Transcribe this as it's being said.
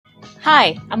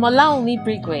Hi, I'm Olaomi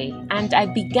Brigwe, and I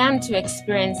began to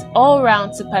experience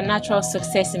all-round supernatural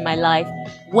success in my life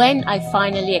when I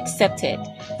finally accepted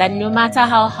that no matter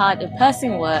how hard a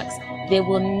person works, they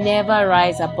will never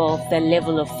rise above their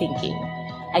level of thinking.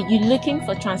 Are you looking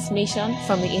for transformation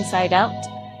from the inside out?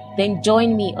 Then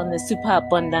join me on the Super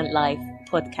Abundant Life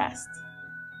podcast.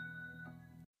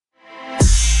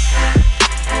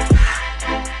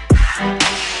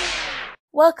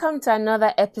 Welcome to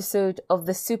another episode of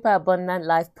the Super Abundant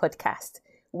Life podcast,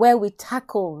 where we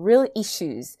tackle real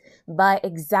issues by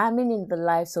examining the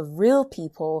lives of real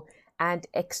people and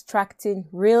extracting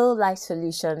real life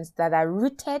solutions that are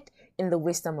rooted in the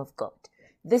wisdom of God.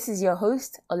 This is your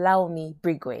host, Olaomi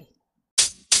Brigwe.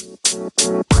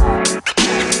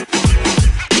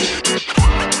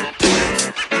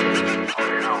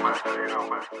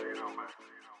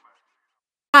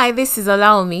 Hi, this is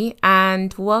Olaomi,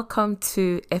 and welcome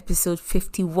to episode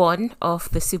 51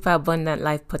 of the Super Abundant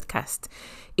Life podcast.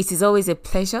 It is always a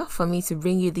pleasure for me to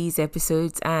bring you these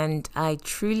episodes, and I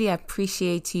truly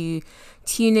appreciate you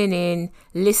tuning in,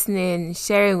 listening,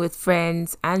 sharing with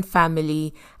friends and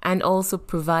family, and also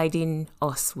providing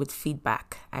us with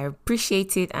feedback. I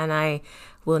appreciate it, and I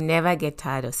will never get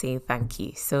tired of saying thank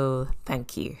you. So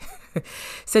thank you.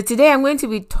 So today I'm going to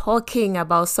be talking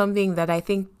about something that I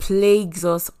think plagues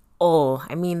us all.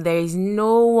 I mean, there is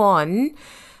no one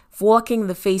walking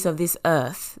the face of this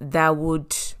earth that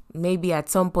would maybe at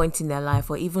some point in their life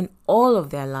or even all of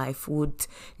their life would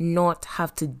not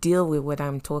have to deal with what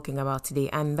I'm talking about today,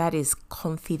 and that is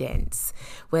confidence.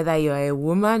 Whether you're a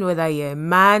woman, whether you're a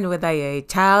man, whether you're a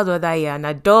child, whether you're an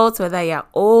adult, whether you're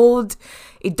old,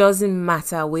 it doesn't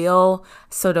matter. We all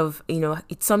sort of,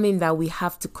 it's something that we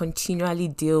have to continually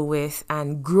deal with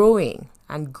and growing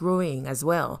as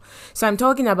well. So I'm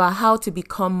talking about how to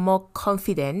become more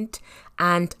confident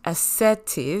and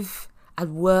assertive at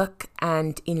work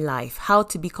and in life. How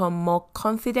to become more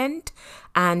confident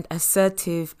and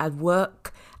assertive at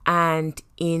work and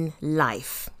in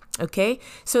life. Okay,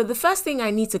 so the first thing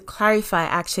I need to clarify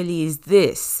actually is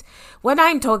this. When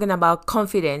I'm talking about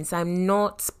confidence, I'm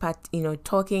not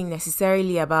talking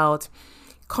necessarily about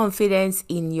confidence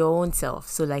in your own self.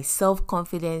 So like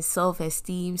self-confidence,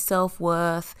 self-esteem,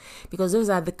 self-worth, because those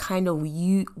are the kind of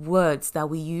words that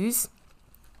we use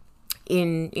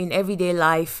in everyday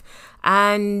life.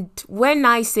 And when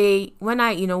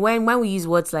we use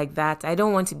words like that, I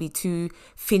don't want to be too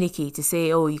finicky to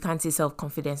say, oh, you can't say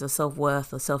self-confidence or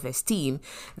self-worth or self-esteem.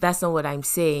 That's not what I'm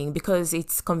saying, because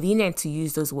it's convenient to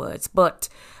use those words. But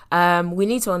we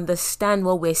need to understand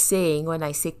what we're saying when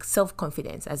I say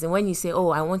self-confidence. As in when you say,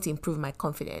 oh, I want to improve my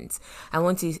confidence, I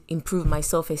want to improve my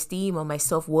self-esteem or my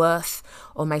self-worth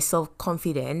or my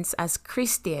self-confidence. As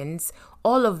Christians,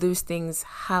 all of those things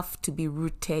have to be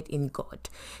rooted in God.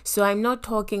 So I'm not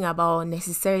talking about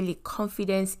necessarily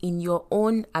confidence in your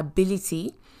own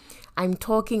ability. I'm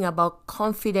talking about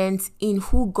confidence in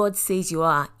who God says you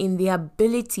are, in the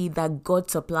ability that God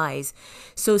supplies.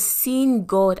 So seeing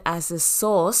God as a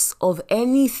source of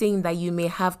anything that you may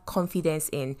have confidence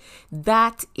in,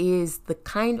 that is the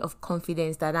kind of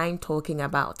confidence that I'm talking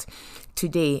about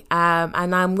today.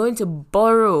 And I'm going to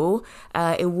borrow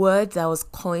a word that was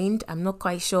coined. I'm not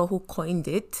quite sure who coined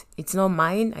it. It's not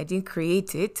mine. I didn't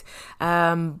create it.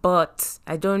 But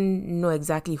I don't know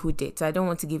exactly who did. So I don't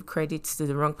want to give credit to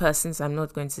the wrong person. So I'm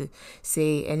not going to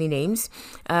say any names.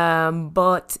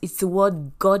 But it's the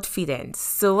word Godfidence.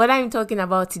 So what I'm talking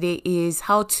about today is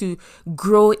how to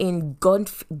grow in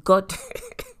God.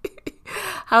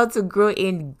 How to grow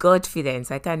in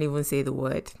Godfidence. I can't even say the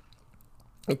word.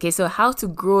 Okay, so how to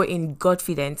grow in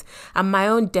Godfidence, and my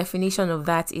own definition of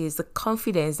that is the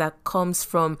confidence that comes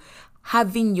from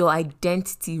having your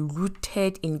identity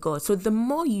rooted in God. So the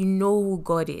more you know who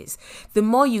God is, the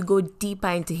more you go deeper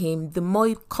into Him, the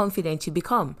more confident you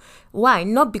become. Why?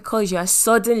 Not because you are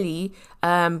suddenly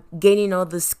gaining all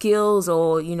the skills,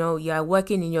 or you are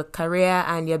working in your career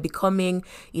and you're becoming,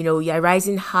 you're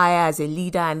rising higher as a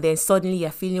leader, and then suddenly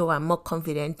you're feeling, oh, I'm more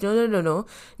confident. No.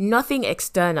 Nothing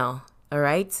external. All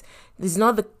right. There's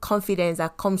not the confidence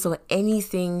that comes from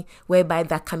anything whereby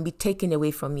that can be taken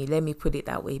away from you. Let me put it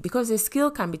that way. Because a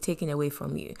skill can be taken away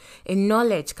from you. A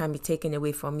knowledge can be taken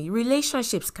away from you.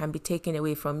 Relationships can be taken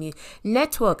away from you.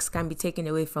 Networks can be taken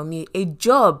away from you. A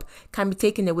job can be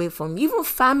taken away from you. Even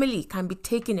family can be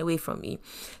taken away from you.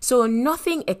 So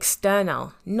nothing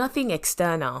external.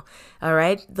 All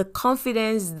right. The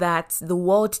confidence that the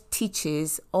world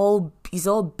teaches is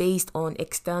all based on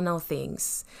external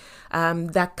things.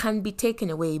 That can be taken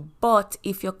away. But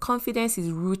if your confidence is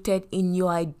rooted in your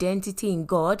identity in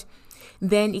God,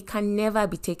 then it can never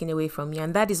be taken away from you.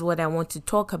 And that is what I want to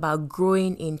talk about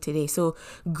growing in today. So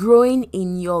growing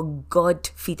in your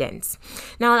Godfidence.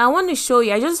 Now, I want to show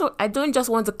you, I don't just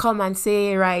want to come and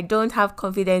say, right, don't have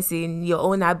confidence in your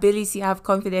own ability, have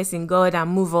confidence in God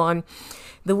and move on.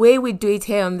 The way we do it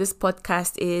here on this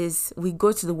podcast is we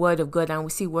go to the Word of God and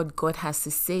we see what God has to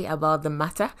say about the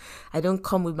matter. I don't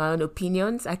come with my own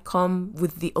opinions. I come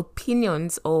with the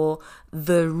opinions or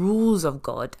the rules of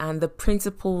God and the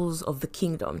principles of the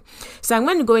kingdom. So I'm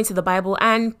going to go into the Bible,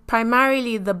 and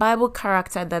primarily the Bible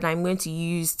character that I'm going to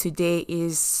use today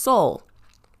is Saul.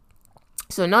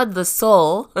 So not the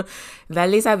Saul that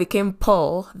later became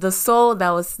Paul, the Saul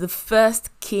that was the first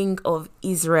king of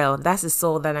Israel. That's the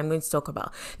Saul that I'm going to talk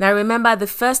about. Now remember, the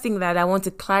first thing that I want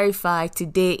to clarify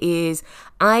today is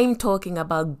I'm talking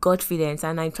about Godfidence,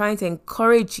 and I'm trying to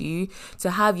encourage you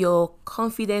to have your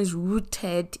confidence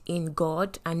rooted in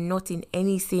God and not in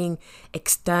anything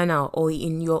external or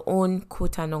in your own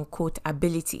quote and unquote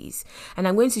abilities. And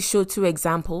I'm going to show two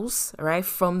examples, right,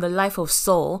 from the life of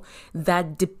Saul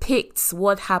that depicts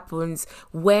what happens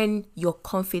when your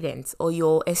confidence or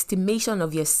your estimation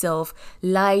of yourself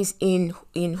lies in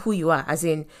who you are, as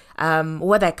in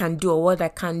what I can do or what I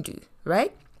can't do,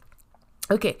 right?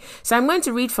 Okay, so I'm going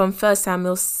to read from 1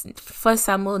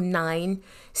 Samuel 9,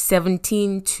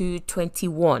 17 to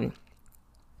 21.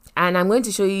 And I'm going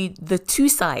to show you the two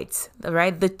sides,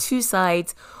 right? The two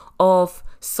sides of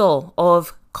Saul,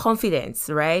 of confidence,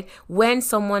 right? When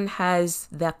someone has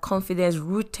their confidence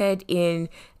rooted in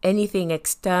anything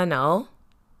external,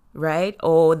 right,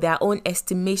 or their own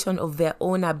estimation of their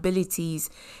own abilities,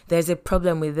 there's a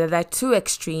problem with it. There are two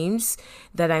extremes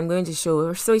that I'm going to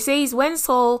show. So it says when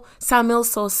Samuel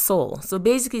saw Saul. So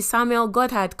basically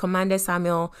God had commanded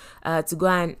Samuel to go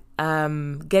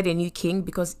and get a new king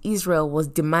because Israel was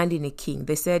demanding a king.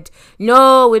 They said,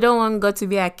 no, we don't want God to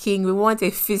be our king. We want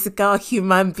a physical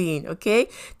human being, okay,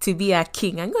 to be our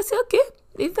king. And God said, okay,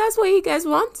 if that's what you guys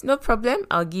want, no problem,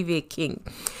 I'll give you a king.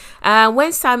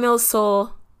 When Samuel saw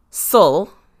Saul,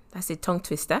 that's a tongue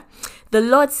twister, the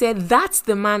Lord said, that's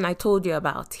the man I told you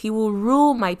about. He will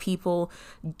rule my people.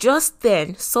 Just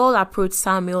then, Saul approached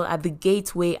Samuel at the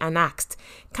gateway and asked,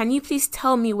 can you please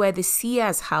tell me where the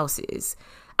seer's house is?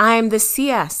 I am the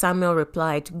seer, Samuel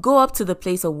replied. Go up to the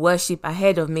place of worship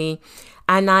ahead of me,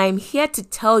 and I am here to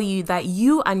tell you that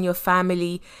you and your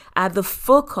family are the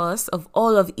focus of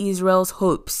all of Israel's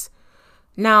hopes.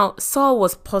 Now, Saul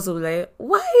was puzzled, like,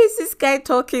 why is this guy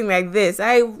talking like this?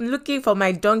 I'm looking for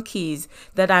my donkeys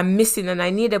that I'm missing, and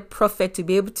I need a prophet to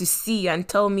be able to see and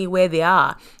tell me where they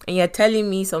are. And you're telling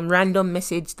me some random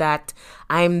message that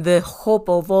I'm the hope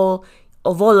of all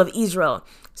of Israel.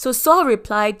 So Saul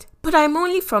replied, but I'm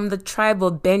only from the tribe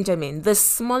of Benjamin, the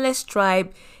smallest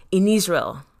tribe in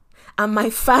Israel. And my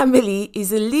family is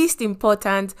the least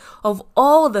important of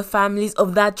all the families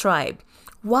of that tribe.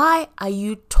 Why are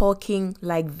you talking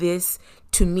like this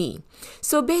to me?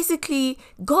 So basically,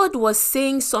 God was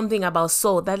saying something about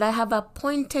Saul, that I have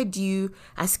appointed you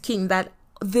as king, that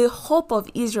the hope of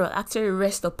Israel actually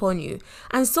rests upon you.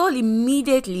 And Saul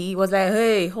immediately was like,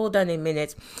 hey, hold on a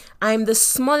minute. I'm the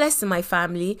smallest in my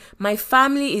family. My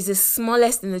family is the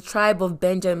smallest in the tribe of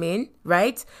Benjamin,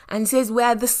 right? And says we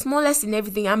are the smallest in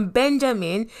everything. And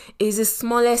Benjamin is the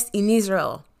smallest in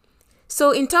Israel.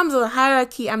 So in terms of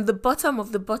hierarchy, I'm the bottom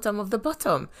of the bottom of the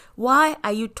bottom. Why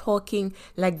are you talking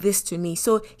like this to me?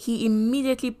 So he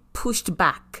immediately pushed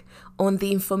back on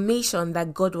the information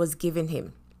that God was giving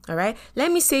him. All right.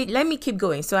 Let me keep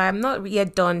going. So I'm not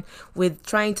yet done with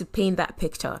trying to paint that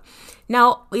picture.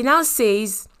 Now, it now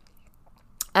says,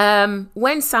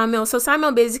 when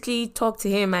Samuel basically talked to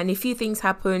him and a few things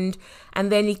happened,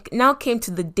 and then it now came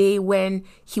to the day when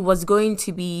he was going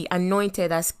to be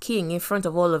anointed as king in front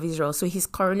of all of Israel. So his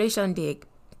coronation day,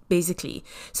 basically.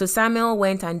 So Samuel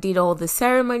went and did all the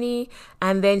ceremony,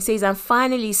 and then says, and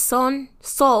finally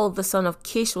Saul, the son of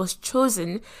Kish, was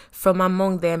chosen from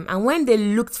among them. And when they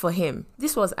looked for him,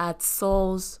 this was at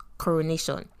Saul's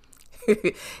coronation.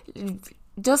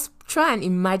 Just try and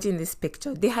imagine this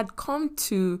picture. They had come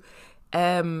to,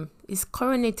 is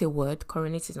coronate a word?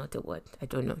 Coronate is not a word. I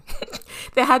don't know.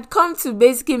 They had come to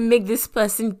basically make this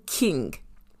person king.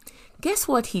 Guess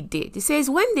what he did? It says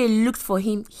when they looked for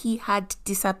him, he had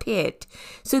disappeared.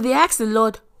 So they asked the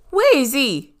Lord, where is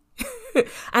he?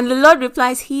 And the Lord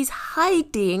replies, he's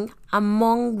hiding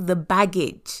among the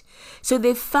baggage. So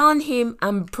they found him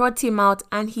and brought him out,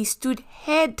 and he stood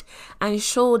head and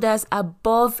shoulders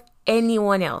above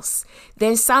anyone else.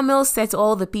 Then Samuel said to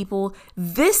all the people,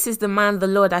 "This is the man the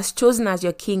Lord has chosen as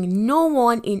your king. No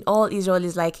one in all Israel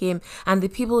is like him." And the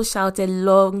people shouted,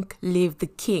 "Long live the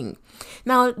king."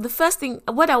 Now, the first thing,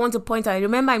 what I want to point out,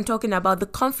 remember I'm talking about the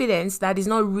confidence that is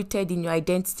not rooted in your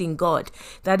identity in God,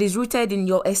 that is rooted in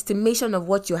your estimation of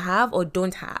what you have or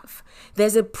don't have.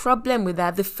 There's a problem with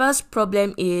that. The first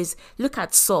problem is, look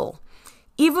at Saul.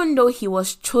 Even though he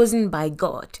was chosen by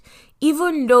God,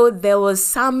 even though there was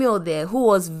Samuel there who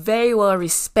was very well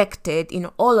respected in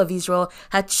all of Israel,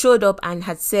 had showed up and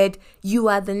had said, "You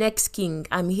are the next king.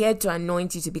 I'm here to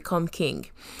anoint you to become king."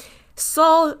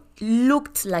 Saul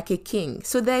looked like a king.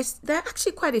 So there are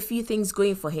actually quite a few things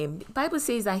going for him. The Bible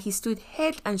says that he stood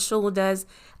head and shoulders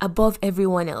above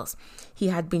everyone else. He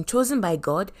had been chosen by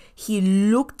God. He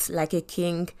looked like a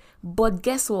king. But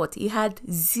guess what? He had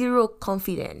zero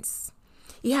confidence.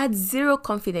 He had zero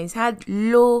confidence, had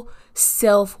low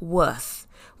self-worth.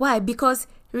 Why? Because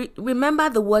remember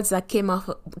the words that came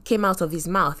out of his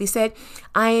mouth. He said,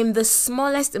 "I am the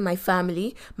smallest in my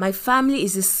family. My family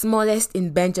is the smallest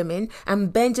in Benjamin,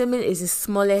 and Benjamin is the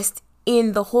smallest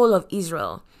in the whole of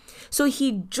Israel." So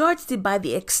he judged it by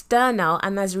the external,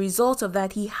 and as a result of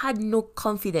that, he had no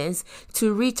confidence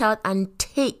to reach out and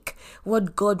take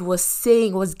what God was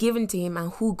saying was given to him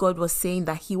and who God was saying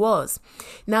that he was.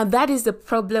 Now, that is the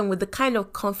problem with the kind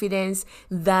of confidence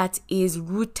that is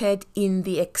rooted in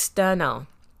the external.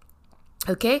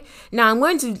 Okay, now I'm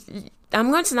going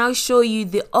to now show you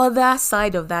the other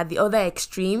side of that, the other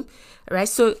extreme, right?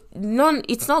 So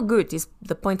it's not good, is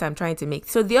the point I'm trying to make.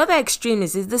 So the other extreme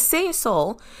is the same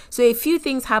Saul. So a few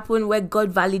things happened where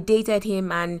God validated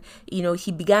him, and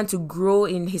he began to grow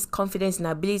in his confidence and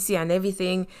ability and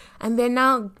everything. And then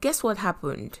now, guess what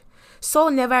happened?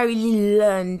 Saul never really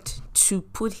learned to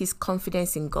put his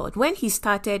confidence in God. When he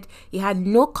started, he had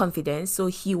no confidence, so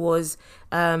he was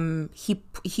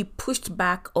he pushed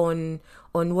back on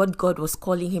what God was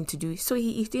calling him to do. So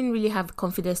he didn't really have the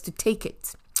confidence to take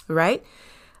it, right?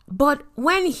 But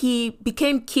when he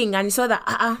became king and he saw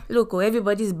that, look,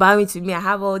 everybody's bowing to me. I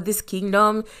have all this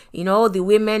kingdom, all the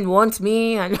women want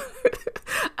me and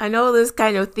and all those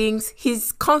kind of things.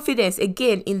 His confidence,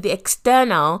 again, in the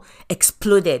external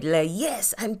exploded. Like,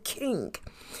 yes, I'm king.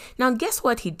 Now, guess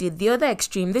what he did? The other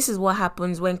extreme, this is what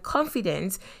happens when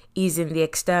confidence is in the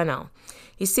external.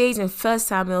 It says in 1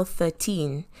 Samuel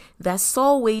 13 that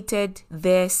Saul waited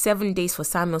there 7 days for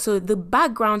Samuel. So the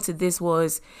background to this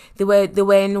was they were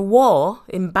in war,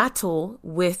 in battle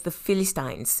with the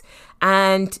Philistines.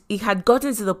 And it had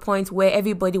gotten to the point where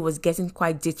everybody was getting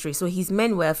quite jittery. So his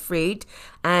men were afraid,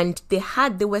 and they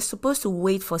were supposed to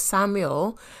wait for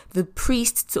Samuel, the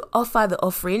priest, to offer the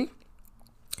offering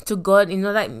to God, in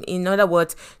other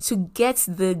words, to get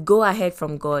the go-ahead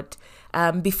from God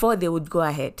before they would go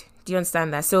ahead. Do you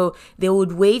understand that? So they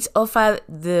would wait, offer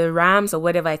the rams or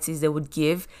whatever it is they would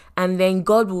give, and then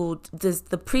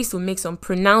the priest would make some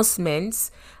pronouncements,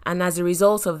 and as a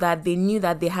result of that, they knew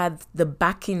that they had the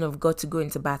backing of God to go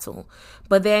into battle.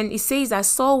 But then it says that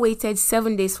Saul waited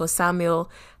 7 days for Samuel,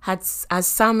 as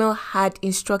Samuel had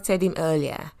instructed him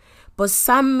earlier. But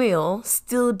Samuel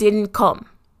still didn't come.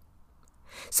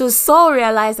 So Saul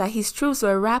realized that his troops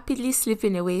were rapidly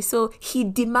slipping away, so he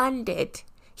demanded,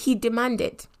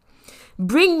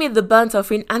 "Bring me the burnt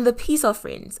offering and the peace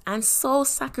offerings." And Saul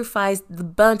sacrificed the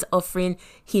burnt offering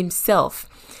himself.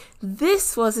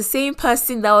 This was the same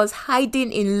person that was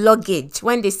hiding in luggage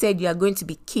when they said, "You are going to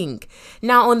be king."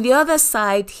 Now, on the other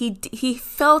side, he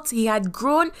felt he had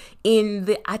grown in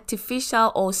the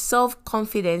artificial or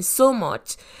self-confidence so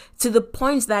much to the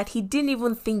point that he didn't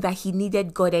even think that he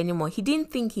needed God anymore. He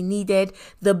didn't think he needed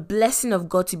the blessing of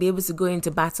God to be able to go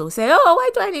into battle. He said, "Oh, why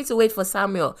do I need to wait for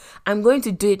Samuel? I'm going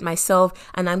to do it myself,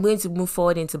 and I'm going to move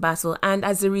forward into battle." And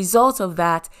as a result of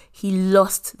that, he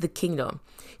lost the kingdom.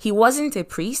 He wasn't a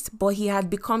priest, but he had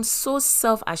become so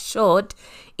self-assured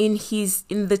in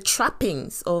the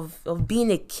trappings of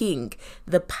being a king,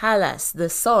 the palace, the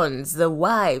sons, the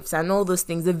wives, and all those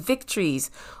things, the victories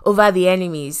over the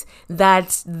enemies,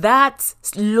 that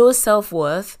low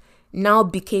self-worth now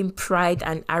became pride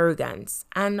and arrogance.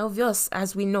 And obvious,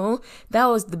 as we know, that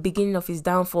was the beginning of his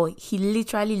downfall. He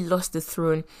literally lost the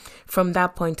throne from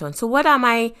that point on. So what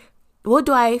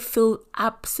do I feel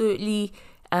absolutely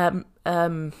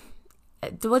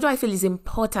what do I feel is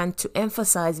important to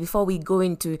emphasize before we go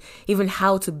into even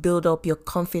how to build up your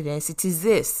confidence? It is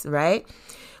this, right?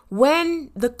 When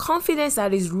the confidence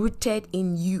that is rooted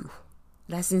in you,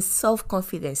 That's in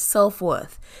self-confidence,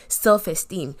 self-worth,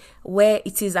 self-esteem, where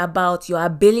it is about your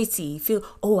ability. You feel,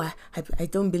 I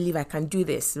don't believe I can do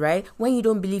this, right? When you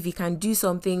don't believe you can do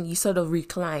something, you sort of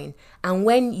recline. And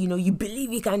when, you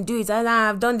believe you can do it, and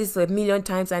I've done this a million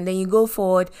times, and then you go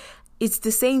forward, it's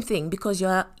the same thing, because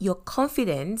your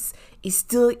confidence is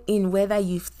still in whether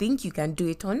you think you can do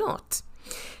it or not.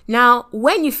 Now,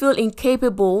 when you feel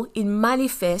incapable,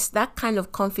 that kind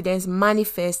of confidence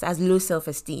manifests as low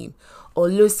self-esteem or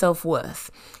low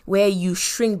self-worth, where you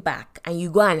shrink back and you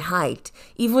go and hide.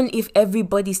 Even if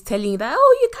everybody's telling you that,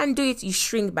 you can do it, you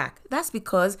shrink back. That's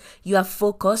because you are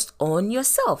focused on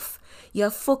yourself.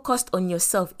 You're focused on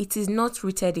yourself. It is not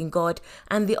rooted in God.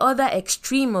 And the other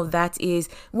extreme of that is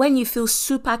when you feel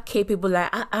super capable, like,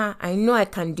 I know I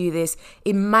can do this.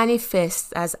 It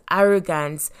manifests as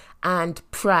arrogance and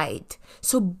pride.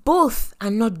 So both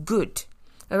are not good.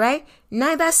 All right?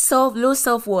 Neither low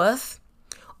self-worth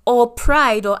or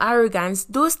pride or arrogance,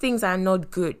 those things are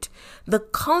not good. The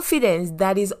confidence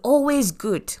that is always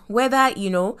good, whether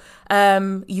you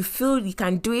feel you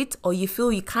can do it or you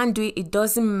feel you can't do it, it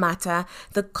doesn't matter.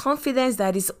 The confidence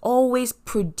that is always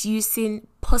producing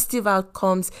positive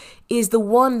outcomes is the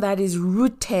one that is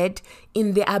rooted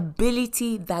in the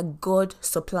ability that God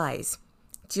supplies.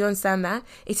 Do you understand that?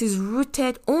 It is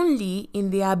rooted only in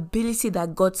the ability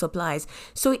that God supplies.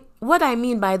 So what I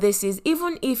mean by this is,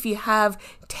 even if you have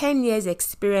 10 years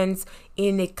experience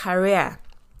in a career,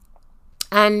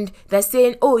 and they're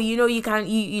saying, you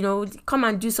can, come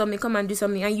and do something.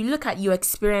 And you look at your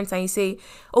experience and you say,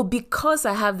 because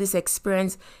I have this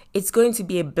experience, it's going to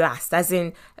be a blast. As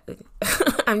in,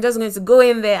 I'm just going to go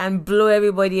in there and blow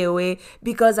everybody away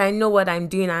because I know what I'm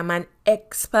doing. I'm an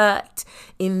expert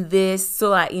in this.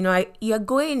 So, you're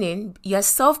going in, you're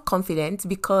self-confident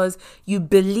because you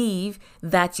believe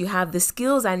that you have the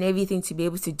skills and everything to be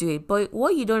able to do it. But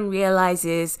what you don't realize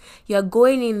is you're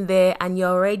going in there and you're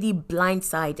already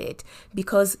blindsided,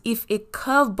 because if a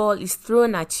curveball is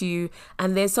thrown at you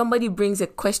and then somebody brings a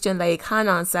question that you can't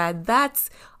answer, that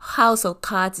house of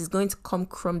cards is going to come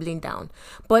crumbling down.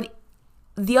 But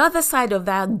the other side of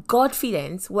that,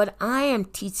 Godfidence, what I am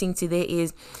teaching today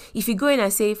is, if you go in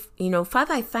and say,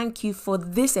 Father, I thank you for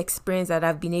this experience that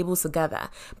I've been able to gather,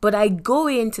 but I go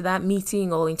into that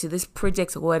meeting or into this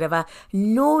project or whatever,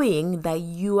 knowing that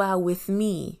you are with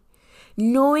me,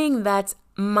 knowing that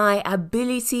my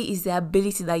ability is the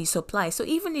ability that you supply. So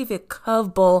even if a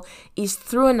curveball is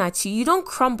thrown at you, you don't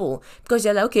crumble, because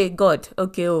you're like, okay, God,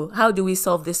 how do we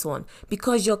solve this one?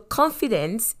 Because your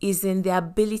confidence is in the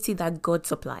ability that God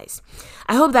supplies.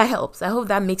 I hope that helps. I hope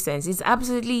that makes sense. It's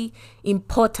absolutely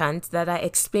important that I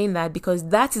explain that, because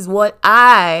that is what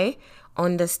I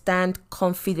understand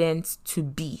confidence to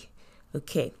be.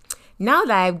 Okay. Now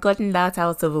that I've gotten that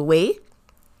out of the way,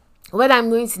 what I'm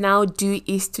going to now do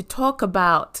is to talk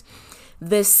about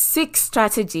the 6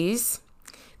 strategies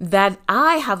that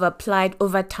I have applied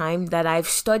over time, that I've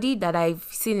studied, that I've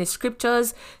seen in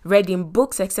scriptures, read in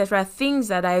books, etc. Things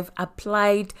that I've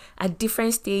applied at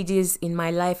different stages in my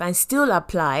life and still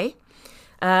apply,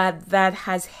 that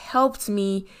has helped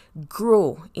me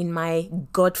grow in my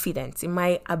Godfidence, in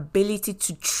my ability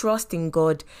to trust in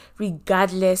God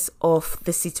regardless of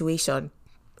the situation.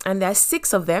 And there are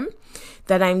 6 of them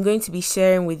that I'm going to be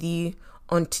sharing with you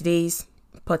on today's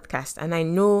podcast. And I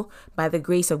know by the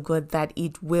grace of God that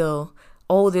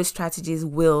all those strategies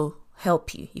will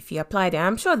help you if you apply them.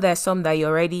 I'm sure there's some that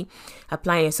you're already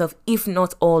applying yourself, if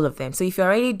not all of them. So if you're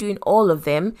already doing all of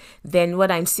them, then what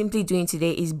I'm simply doing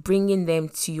today is bringing them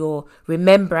to your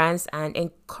remembrance and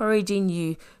encouraging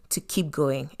you to keep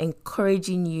going,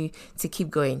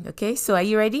 Okay, so are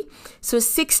you ready? So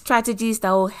 6 strategies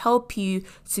that will help you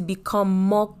to become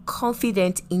more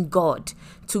confident in God,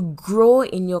 to grow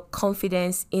in your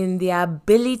confidence in the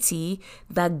ability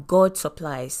that God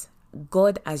supplies,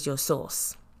 God as your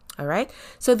source. All right.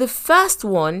 So the first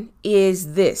one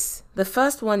is this.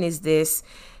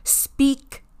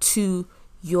 Speak to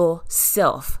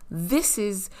yourself. This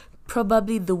is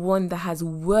probably the one that has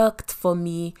worked for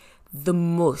me the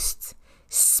most.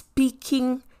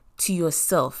 Speaking to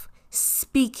yourself.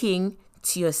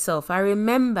 I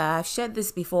remember, I've shared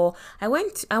this before. I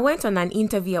went on an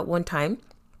interview at one time,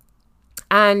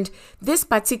 and this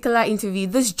particular interview,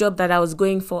 this job that I was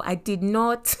going for, I did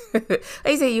not,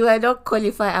 I say you are not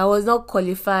qualified. I was not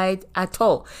qualified at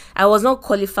all. I was not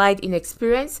qualified in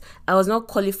experience. I was not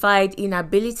qualified in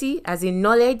ability, as in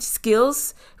knowledge,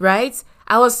 skills, right?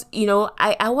 I was,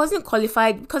 I wasn't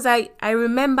qualified because I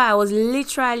remember I was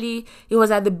literally, it was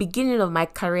at the beginning of my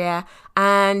career.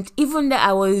 And even though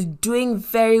I was doing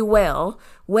very well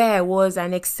where I was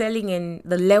and excelling in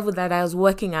the level that I was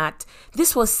working at,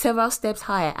 this was several steps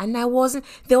higher. And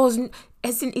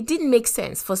it didn't make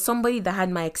sense for somebody that had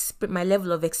my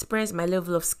level of experience, my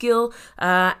level of skill,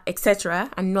 etc.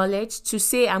 and knowledge to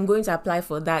say I'm going to apply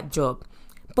for that job.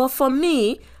 But for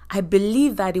me, I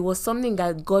believe that it was something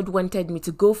that God wanted me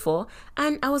to go for,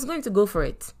 and I was going to go for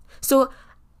it. So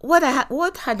what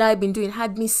had I been doing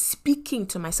had me speaking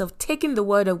to myself, taking the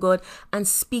word of God and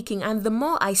speaking. And the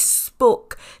more I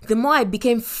spoke, the more I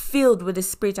became filled with the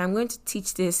Spirit. I'm going to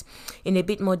teach this in a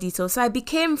bit more detail. So I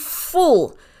became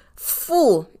full,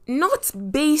 not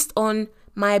based on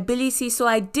my ability. So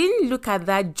I didn't look at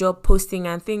that job posting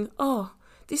and think, oh,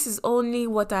 this is only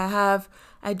what I have.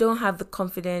 I don't have the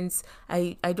confidence.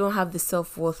 I don't have the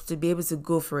self-worth to be able to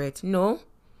go for it. No.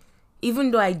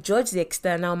 Even though I judged the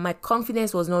external, my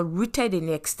confidence was not rooted in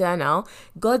the external.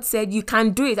 God said, you can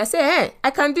do it. I said, hey,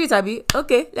 I can do it, Abby.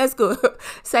 Okay, let's go.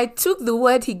 So I took the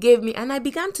word he gave me and I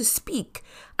began to speak.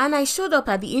 And I showed up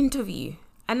at the interview.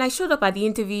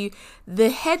 The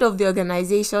head of the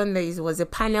organization, there was a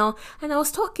panel, and I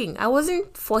was talking. I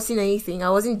wasn't forcing anything.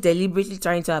 I wasn't deliberately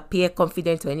trying to appear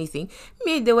confident or anything.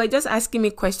 They were just asking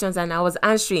me questions and I was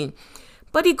answering.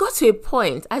 But it got to a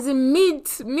point, as a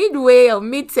midway or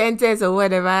mid-sentence or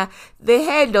whatever, the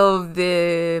head of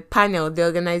the panel, the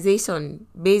organization,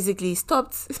 basically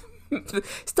stopped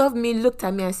me, looked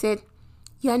at me and said,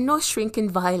 "You're not shrinking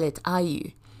violet, are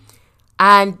you?"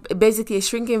 And basically, a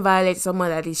shrinking violet is someone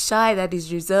that is shy, that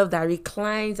is reserved, that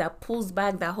reclines, that pulls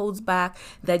back, that holds back,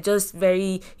 that just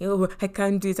very, I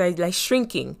can't do it, I like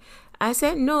shrinking. I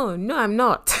said, no, I'm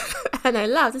not. And I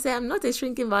laughed. I said, I'm not a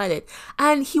shrinking violet.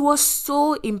 And he was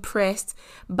so impressed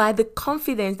by the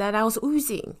confidence that I was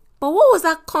oozing. But what was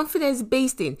that confidence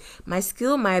based in? My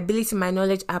skill, my ability, my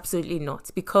knowledge? Absolutely not.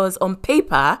 Because on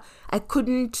paper, I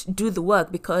couldn't do the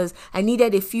work because I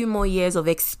needed a few more years of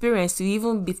experience to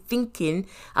even be thinking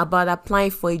about applying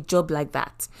for a job like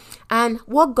that. And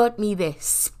what got me there?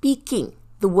 Speaking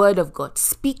the word of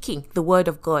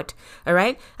God. All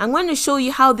right. I'm going to show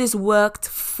you how this worked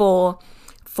for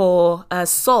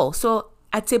Saul. So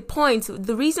at a point,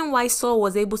 the reason why Saul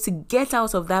was able to get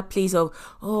out of that place of,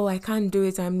 oh, I can't do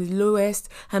it, I'm the lowest,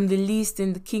 I'm the least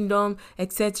in the kingdom,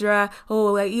 etc.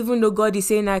 Oh, even though God is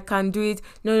saying I can't do it,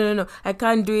 no, I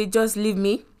can't do it, just leave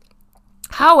me.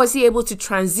 How was he able to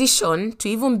transition to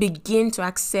even begin to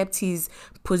accept his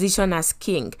position as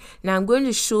king? Now, I'm going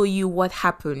to show you what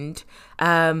happened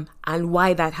and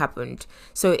why that happened.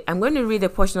 So I'm going to read a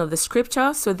portion of the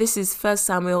scripture. So this is 1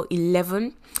 Samuel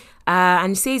 11.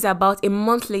 And it says about a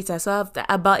month later, so after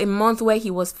about a month where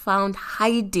he was found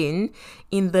hiding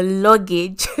in the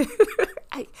luggage.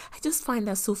 I just find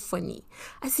that so funny.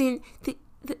 As in,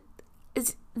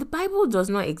 the Bible does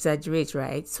not exaggerate,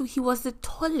 right? So he was the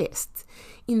tallest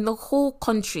in the whole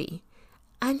country.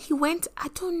 And he went, I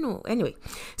don't know. Anyway,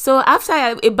 so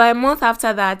by a month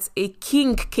after that, a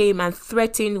king came and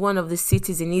threatened one of the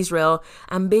cities in Israel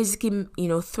and basically,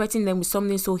 threatened them with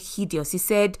something so hideous. He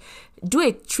said, do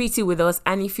a treaty with us.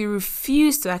 And if you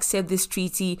refuse to accept this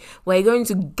treaty, we're going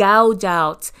to gouge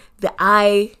out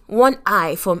one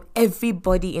eye from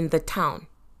everybody in the town.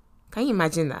 Can you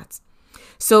imagine that?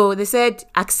 So they said,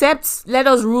 accept, let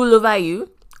us rule over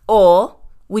you, or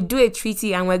we do a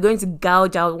treaty and we're going to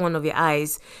gouge out one of your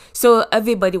eyes. So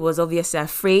everybody was obviously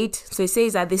afraid. So it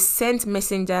says that they sent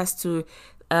messengers to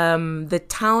the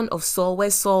town of Saul,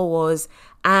 where Saul was.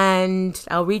 And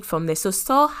I'll read from there. So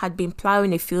Saul had been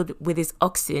plowing a field with his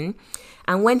oxen.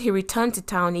 And when he returned to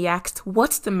town, he asked,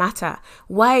 what's the matter?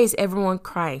 Why is everyone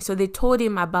crying? So they told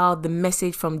him about the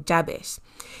message from Jabesh.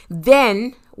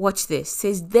 Then, watch this, it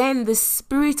says, then the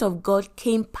Spirit of God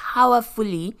came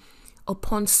powerfully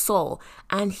upon Saul,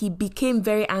 and he became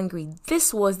very angry.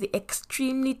 This was the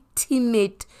extremely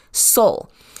timid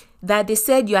Saul that they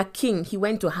said, you are king. He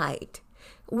went to hide.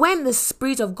 When the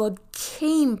Spirit of God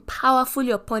came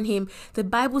powerfully upon him, the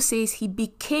Bible says he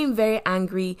became very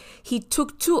angry. He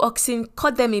took 2 oxen,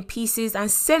 cut them in pieces,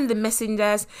 and sent the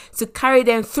messengers to carry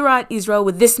them throughout Israel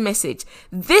with this message.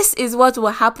 This is what will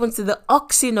happen to the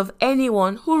oxen of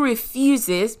anyone who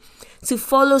refuses to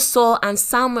follow Saul and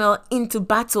Samuel into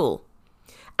battle.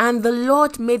 And the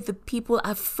Lord made the people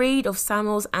afraid of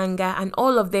Samuel's anger, and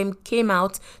all of them came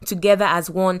out together as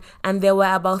one. And there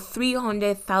were about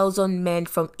 300,000 men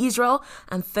from Israel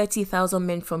and 30,000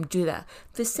 men from Judah.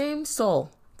 The same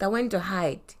Saul that went to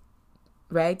hide,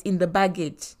 right, in the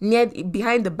baggage,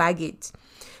 behind the baggage.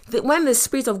 When the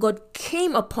Spirit of God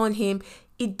came upon him,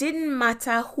 it didn't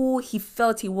matter who he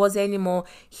felt he was anymore.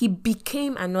 He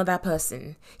became another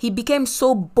person. He became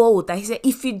so bold that he said,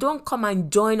 if you don't come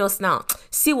and join us now,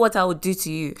 see what I will do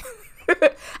to you.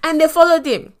 And they followed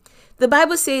him. The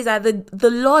Bible says that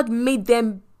the Lord made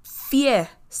them fear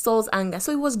Saul's anger.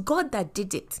 So it was God that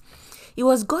did it. It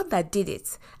was God that did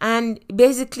it. And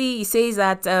basically he says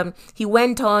that he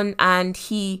went on and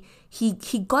he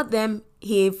got them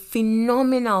a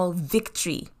phenomenal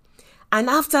victory. And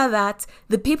after that,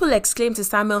 the people exclaimed to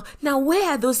Samuel, now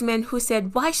where are those men who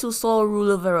said, why should Saul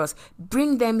rule over us?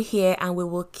 Bring them here and we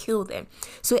will kill them.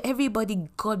 So everybody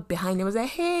got behind him. Was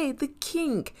like, hey, the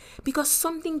king. Because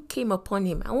something came upon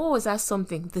him. And what was that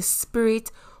something? The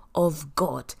Spirit of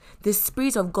God. The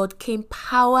Spirit of God came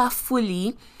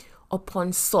powerfully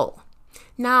upon Saul.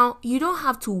 Now, you don't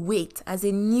have to wait as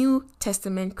a New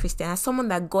Testament Christian, as someone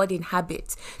that God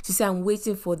inhabits, to say, I'm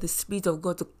waiting for the Spirit of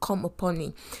God to come upon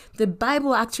me. The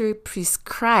Bible actually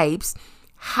prescribes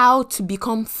how to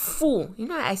become full. You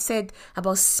know, I said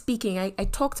about speaking. I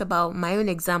talked about my own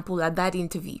example at that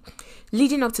interview.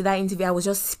 Leading up to that interview, I was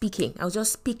just speaking. I was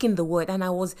just speaking the word, and I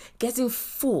was getting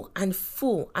full and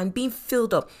being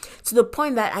filled up to the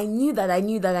point that I knew that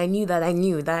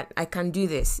I can do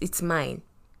this. It's mine.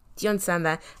 Do you understand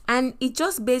that? And it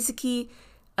just basically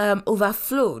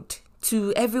overflowed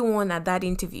to everyone at that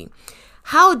interview.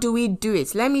 How do we do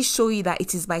it? Let me show you that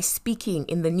it is by speaking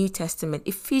in the New Testament.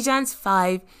 Ephesians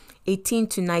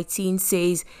 5:18-19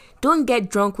 says, don't get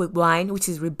drunk with wine, which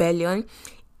is rebellion.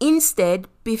 Instead,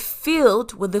 be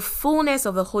filled with the fullness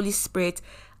of the Holy Spirit,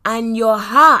 and your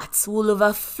hearts will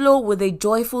overflow with a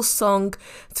joyful song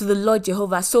to the Lord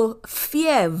Jehovah. So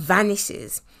fear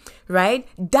vanishes. Right?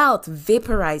 Doubt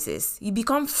vaporizes. You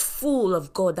become full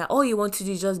of God, that all you want to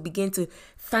do is just begin to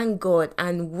thank God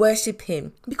and worship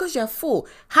him because you're full.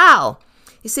 How?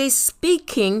 It says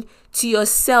speaking to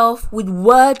yourself with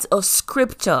words of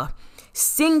scripture,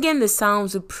 singing the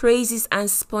psalms with praises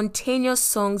and spontaneous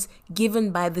songs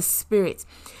given by the Spirit.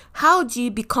 How do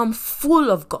you become full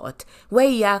of God? Where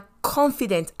you are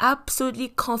confident, absolutely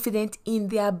confident in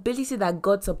the ability that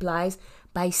God supplies,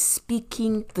 by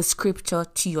speaking the scripture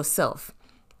to yourself.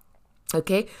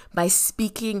 Okay, by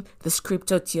speaking the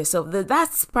scripture to yourself.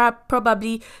 That's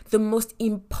probably the most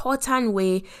important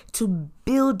way to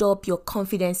build up your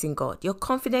confidence in God, your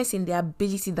confidence in the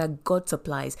ability that God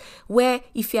supplies. Where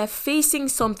if you are facing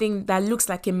something that looks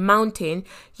like a mountain,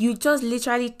 you just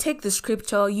literally take the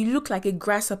scripture, you look like a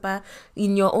grasshopper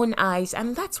in your own eyes.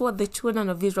 And that's what the children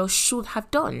of Israel should have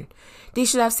done. They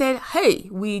should have said, hey,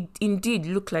 we indeed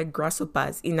look like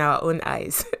grasshoppers in our own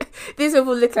eyes. These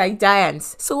people look like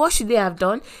giants. So what should they have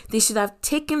done? They should have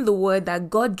taken the word that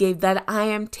God gave, that I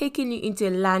am taking you into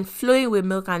a land flowing with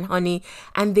milk and honey,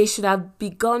 and they should have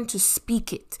begun to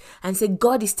speak it and say,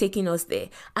 God is taking us there.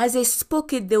 As they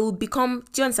spoke it, they will become,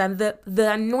 do you understand,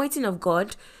 the anointing of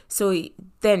God. So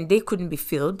then they couldn't be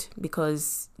filled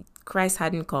because Christ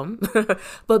hadn't come.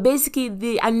 But basically,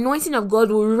 the anointing of God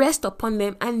will rest upon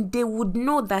them, and they would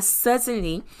know that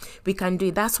certainly we can do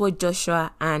it. That's what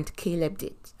Joshua and Caleb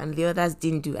did, and the others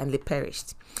didn't do, and they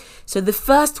perished. So the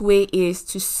first way is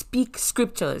to speak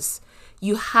scriptures.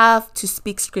 You have to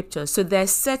speak scriptures. So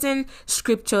there's certain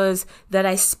scriptures that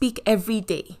I speak every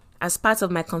day as part of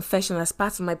my confession, as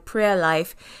part of my prayer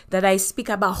life, that I speak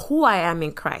about who I am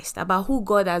in Christ, about who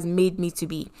God has made me to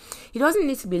be. It doesn't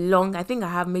need to be long. I think I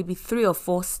have maybe 3 or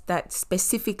 4 that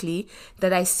specifically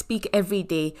that I speak every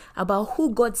day about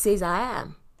who God says I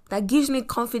am. That gives me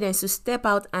confidence to step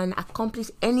out and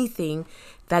accomplish anything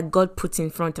that God puts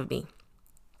in front of me.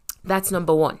 That's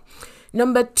number 1.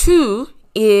 Number 2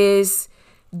 is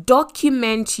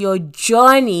document your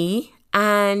journey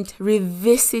and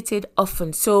revisit it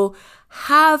often. So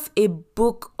have a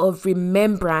book of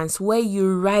remembrance where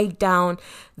you write down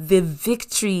the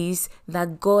victories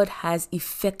that God has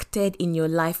effected in your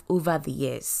life over the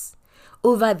years.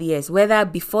 Whether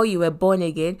before you were born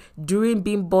again, during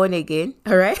being born again,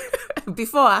 all right?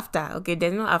 Before or after, okay,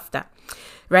 there's no after,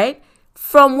 right?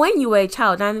 From when you were a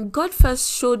child. And God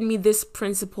first showed me this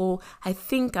principle, I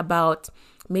think about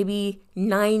maybe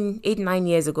 8-9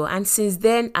 years ago. And since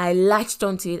then, I latched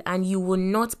onto it, and you will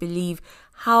not believe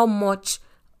how much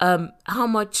I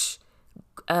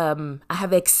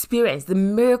have experienced, the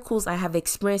miracles I have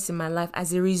experienced in my life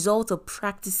as a result of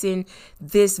practicing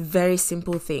this very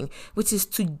simple thing, which is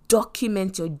to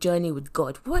document your journey with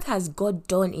God. What has God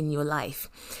done in your life?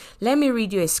 Let me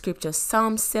read you a scripture.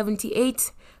 Psalm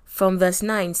 78 from verse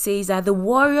 9 says that the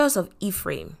warriors of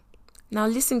Ephraim, now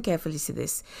listen carefully to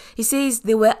this. It says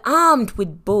they were armed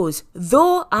with bows,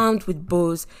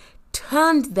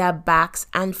 turned their backs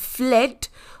and fled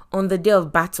on the day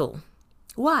of battle.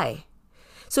 Why?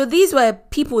 So these were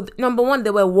people, number one, they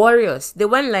were warriors. They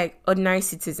weren't like ordinary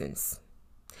citizens.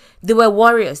 They were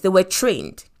warriors. They were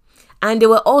trained. And they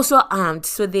were also armed.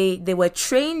 So they were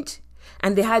trained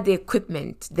and they had the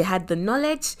equipment. They had the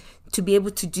knowledge to be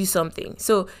able to do something.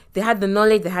 So they had the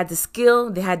knowledge, they had the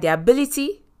skill, they had the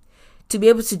ability to be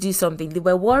able to do something. They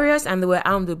were warriors and they were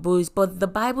armed with bows. But the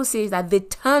Bible says that they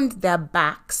turned their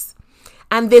backs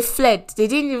and they fled. They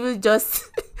didn't even just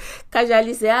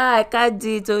casually say, I can't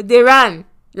do it. So they ran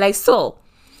like Saul.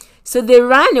 So they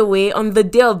ran away on the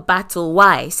day of battle.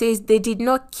 Why? It says they did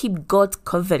not keep God's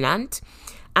covenant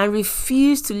and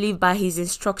refused to live by his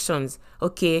instructions.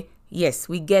 Okay, yes,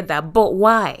 we get that. But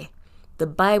why? The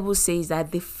Bible says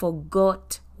that they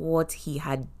forgot what he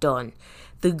had done,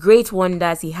 the great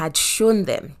wonders he had shown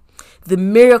them, the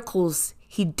miracles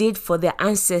he did for their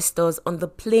ancestors on the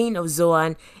plain of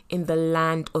Zoan in the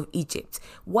land of Egypt.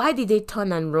 Why did they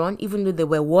turn and run, even though they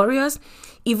were warriors,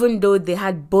 even though they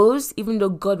had bows, even though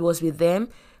God was with them?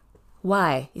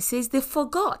 Why? It says they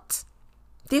forgot.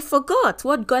 They forgot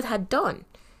what God had done.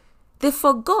 They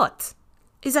forgot.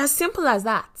 It's as simple as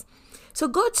that. So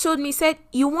God showed me, said,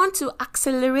 you want to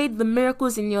accelerate the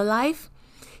miracles in your life?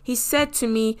 He said to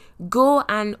me, go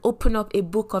and open up a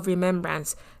book of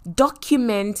remembrance.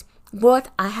 Document what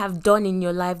I have done in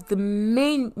your life, the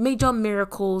major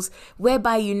miracles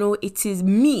whereby you know it is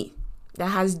me that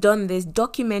has done this.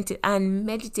 Document it and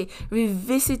meditate,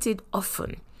 revisit it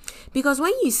often. Because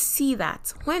when you see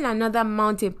that, when another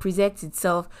mountain presents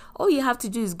itself, all you have to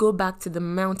do is go back to the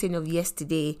mountain of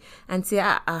yesterday and say,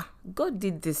 God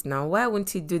did this now. Why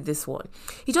won't he do this one?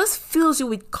 It just fills you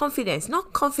with confidence,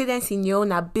 not confidence in your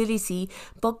own ability,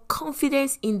 but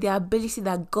confidence in the ability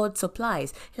that God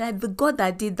supplies. Like the God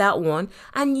that did that one.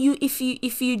 And if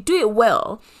you do it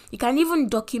well, you can even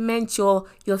document your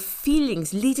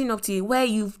feelings leading up to it, where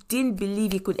you didn't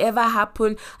believe it could ever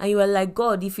happen. And you were like,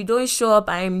 God, if you don't show up,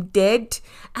 I am dead.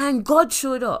 And God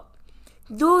showed up.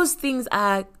 Those things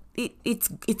are,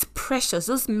 it's precious.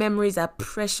 Those memories are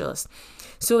precious.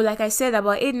 So like I said,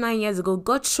 about 8-9 years ago,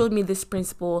 God showed me this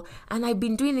principle and I've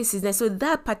been doing this since then. So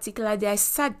that particular day I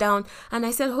sat down and I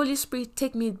said, Holy Spirit,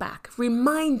 take me back.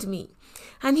 Remind me.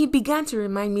 And he began to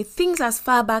remind me things as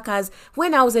far back as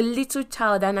when I was a little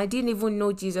child and I didn't even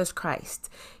know Jesus Christ.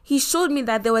 He showed me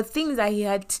that there were things that he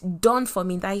had done for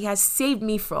me, that he had saved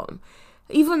me from.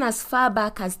 Even as far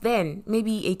back as then,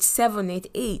 maybe age 7, age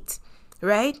 8.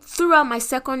 Right? Throughout my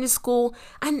secondary school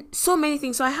and so many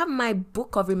things. So I have my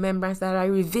book of remembrance that I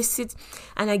revisit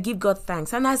and I give God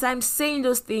thanks. And as I'm saying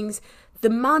those things,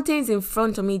 the mountains in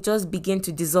front of me just begin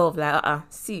to dissolve. Like,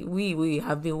 see, we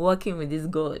have been working with this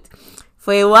God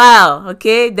for a while,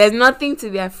 okay? There's nothing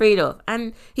to be afraid of.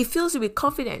 And he fills you with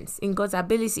confidence in God's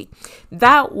ability.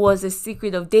 That was the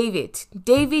secret of David.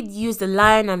 David used the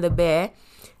lion and the bear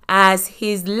as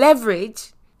his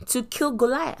leverage to kill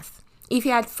Goliath. If he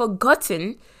had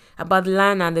forgotten about the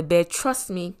lion and the bear, trust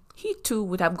me, he too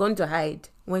would have gone to hide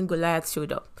when Goliath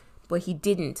showed up. But he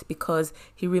didn't, because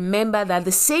he remembered that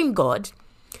the same God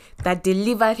that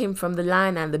delivered him from the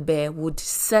lion and the bear would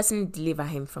certainly deliver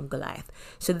him from Goliath.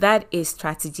 So that is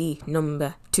strategy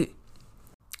number 2.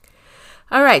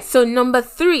 All right, so number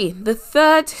 3, the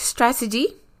third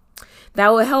strategy that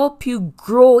will help you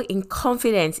grow in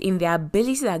confidence in the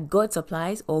ability that God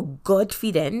supplies, or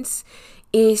Godfidence,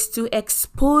 is to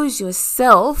expose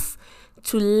yourself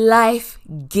to life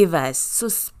givers.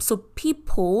 So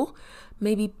people,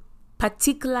 maybe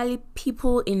particularly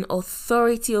people in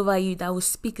authority over you, that will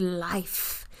speak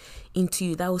life into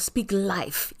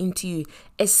you,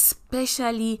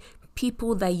 especially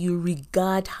people that you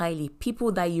regard highly,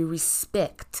 people that you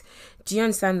respect. Do you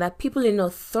understand that? People in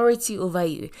authority over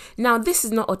you. Now, this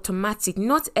is not automatic.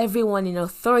 Not everyone in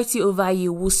authority over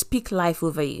you will speak life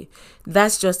over you.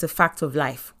 That's just a fact of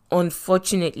life,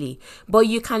 unfortunately. But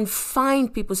you can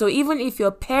find people. So even if your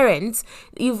parents,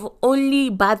 if only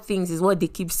bad things is what they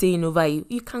keep saying over you,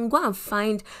 you can go and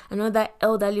find another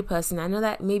elderly person,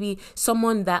 another maybe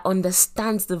someone that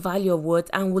understands the value of words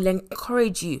and will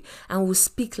encourage you and will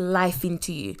speak life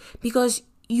into you, because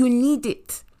you need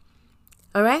it.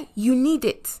 All right? You need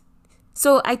it.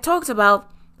 So I talked about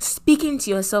speaking to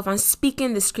yourself and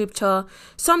speaking the scripture.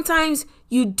 Sometimes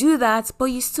you do that, but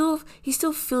you still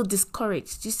feel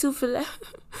discouraged. You still feel like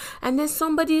and then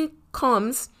somebody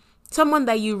comes someone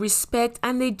that you respect,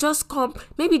 and they just come,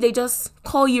 maybe they just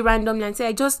call you randomly and say,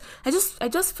 I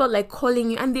just felt like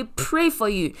calling you, and they pray for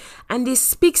you and they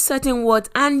speak certain words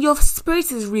and your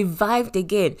spirit is revived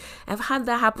again. I've had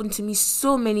that happen to me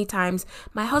so many times.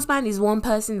 My husband is one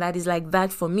person that is like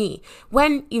that for me.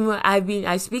 When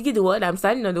I speak the word, I'm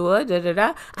standing on the word,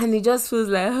 and it just feels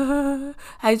like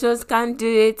I just can't do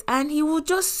it, and he will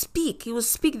speak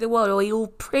the word, or he will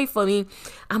pray for me,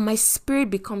 and my spirit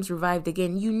becomes revived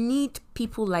again. You need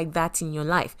people like that in your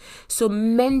life. So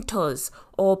mentors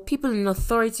or people in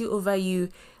authority over you,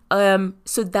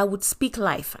 so that would speak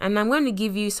life. And I'm going to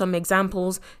give you some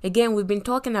examples. Again, we've been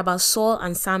talking about Saul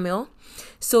and Samuel.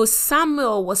 So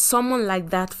Samuel was someone like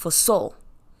that for Saul.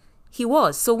 He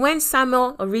was. So when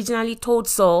Samuel originally told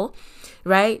Saul,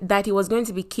 right, that he was going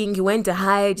to be king, he went to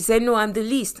hide. He said, no, I'm the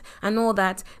least, and all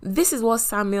that. This is what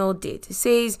Samuel did. It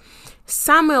says,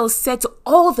 Samuel said to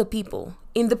all the people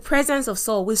in the presence of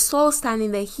Saul, with Saul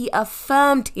standing there, he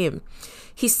affirmed him.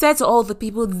 He said to all the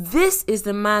people, this is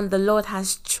the man the Lord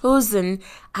has chosen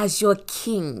as your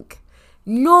king.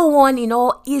 No one in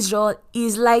all Israel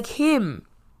is like him.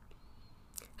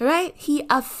 Right? He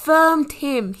affirmed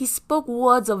him. He spoke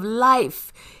words of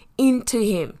life into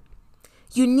him.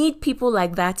 You need people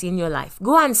like that in your life.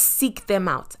 Go and seek them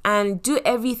out and do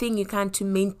everything you can to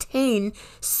maintain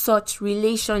such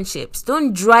relationships.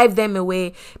 Don't drive them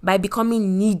away by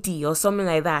becoming needy or something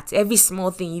like that. Every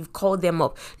small thing you've called them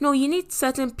up. No, you need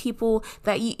certain people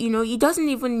that it doesn't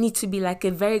even need to be like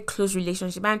a very close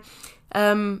relationship.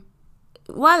 And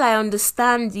while I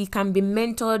understand you can be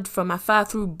mentored from afar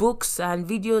through books and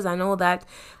videos and all that,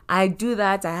 I do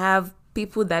that. I have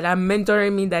people that are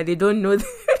mentoring me that they don't know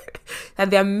that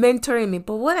they are mentoring me.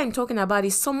 But what I'm talking about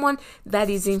is someone that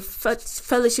is in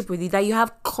fellowship with you, that you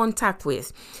have contact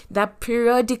with, that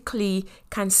periodically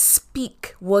can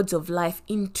speak words of life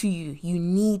into you. You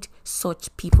need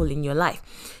such people in your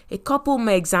life. A couple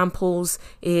more examples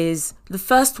is the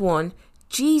first one,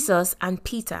 Jesus and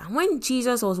Peter. When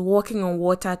Jesus was walking on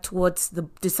water towards the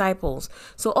disciples,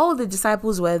 so all the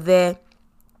disciples were there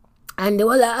and they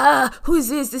were like, who is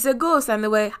this? This is a ghost. And they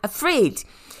were afraid.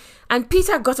 And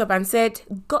Peter got up and said,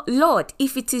 Lord,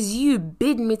 if it is you,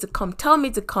 bid me to come. Tell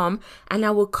me to come and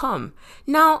I will come.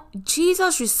 Now,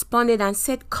 Jesus responded and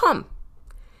said, come.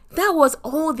 That was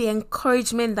all the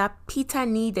encouragement that Peter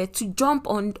needed to jump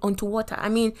onto water. I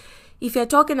mean, if you're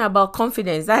talking about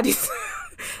confidence, that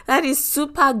is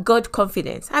super God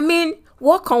confidence. I mean,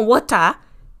 walk on water.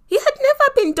 He had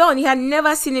never been done. He had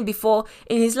never seen it before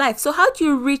in his life. So how do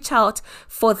you reach out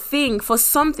for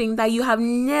something that you have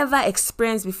never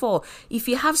experienced before? If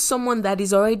you have someone that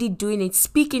is already doing it,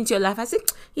 speak into your life. I say,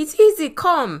 it's easy,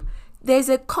 come. There's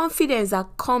a confidence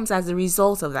that comes as a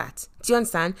result of that. Do you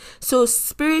understand? So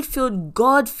spirit-filled,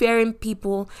 God-fearing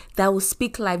people that will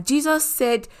speak life. Jesus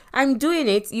said, I'm doing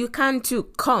it. You can too.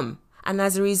 Come. And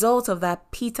as a result of that,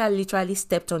 Peter literally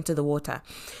stepped onto the water.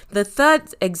 The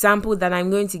third example that I'm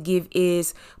going to give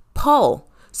is Paul.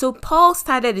 So Paul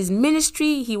started his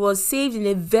ministry. He was saved in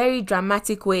a very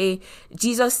dramatic way.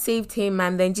 Jesus saved him,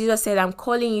 and then Jesus said, I'm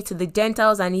calling you to the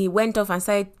Gentiles, and he went off and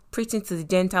started preaching to the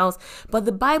Gentiles. But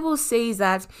the Bible says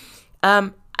that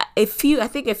a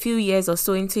few years or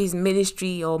so into his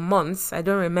ministry, or months, I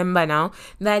don't remember now,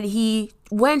 that he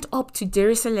went up to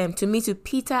Jerusalem to meet with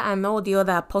Peter and all the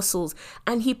other apostles,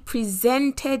 and he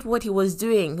presented what he was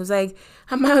doing. He was like,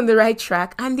 am I on the right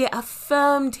track? And they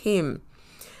affirmed him.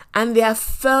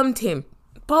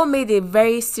 Paul made a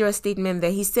very serious statement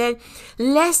there. He said,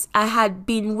 lest I had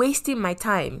been wasting my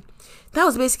time. That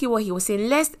was basically what he was saying,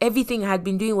 lest everything I had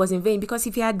been doing was in vain. Because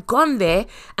if he had gone there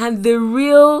and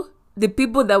the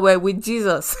people that were with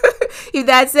Jesus, if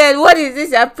they had said, what is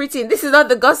this you're preaching? This is not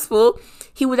the gospel.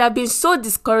 He would have been so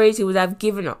discouraged, he would have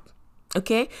given up.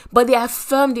 Okay? But they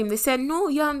affirmed him. They said, no,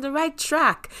 you're on the right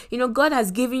track. God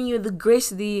has given you the grace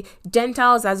to the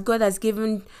Gentiles, as God has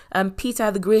given Peter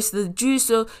the grace to the Jews.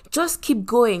 So just keep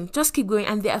going.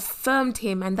 And they affirmed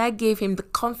him, and that gave him the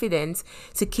confidence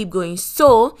to keep going.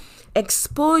 So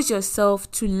expose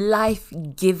yourself to life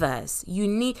givers. You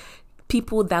need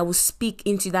people that will speak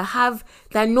into you,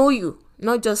 that know you,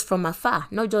 not just from afar,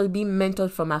 not just being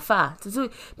mentored from afar. So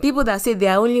people that say they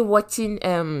are only watching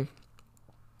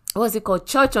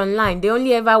church online. They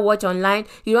only ever watch online.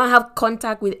 You don't have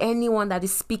contact with anyone that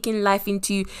is speaking life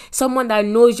into you. Someone that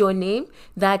knows your name,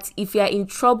 that if you are in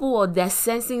trouble or they're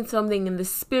sensing something in the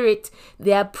spirit,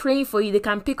 they are praying for you. They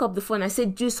can pick up the phone and say,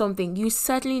 do something. You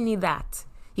certainly need that.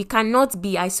 You cannot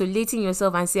be isolating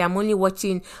yourself and say, I'm only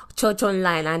watching church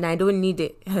online and I don't need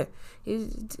it.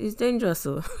 It's dangerous.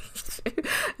 So.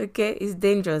 Okay, it's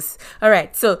dangerous. All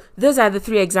right, so those are the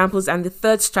 3 examples, and the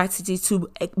third strategy to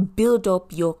build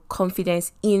up your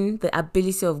confidence in the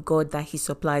ability of God that he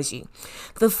supplies you.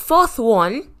 The fourth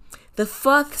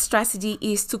strategy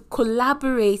is to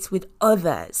collaborate with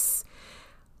others.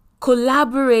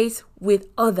 Collaborate with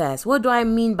others. What do I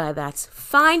mean by that?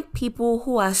 Find people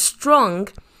who are strong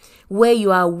where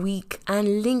you are weak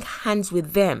and link hands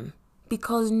with them,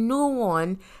 because no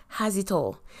one has it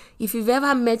all. If you've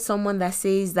ever met someone that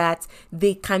says that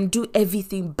they can do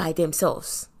everything by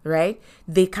themselves, right?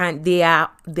 They are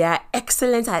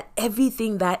excellent at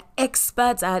everything, they're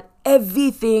experts at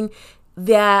everything.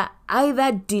 They're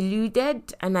either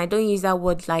deluded, and I don't use that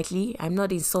word lightly. I'm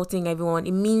not insulting everyone.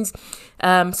 It means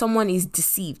someone is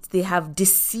deceived. They have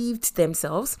deceived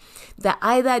themselves. They're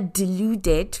either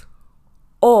deluded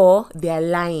or they're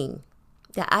lying.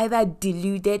 They're either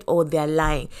deluded or they're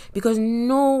lying, because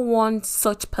no one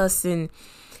such person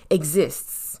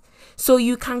exists. So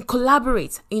you can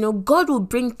collaborate. God will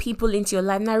bring people into your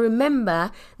life. Now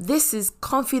remember, this is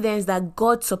confidence that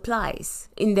God supplies,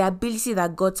 in the ability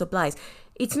that God supplies.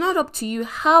 It's not up to you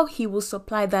how he will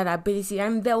supply that ability.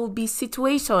 And there will be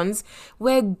situations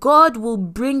where God will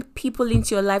bring people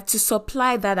into your life to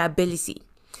supply that ability.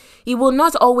 He will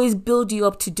not always build you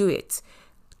up to do it.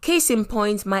 Case in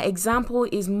point, my example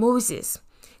is Moses.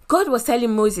 God was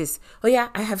telling Moses, oh yeah,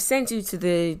 I have sent you to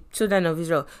the children of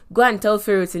Israel. Go and tell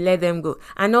Pharaoh to let them go,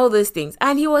 and all those things.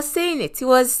 And he was saying it.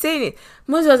 Moses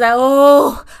was like,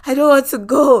 oh, I don't want to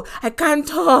go. I can't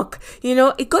talk.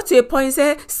 It got to a point, he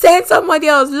said, send somebody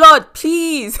else, Lord,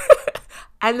 please.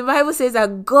 And the Bible says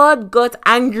that God got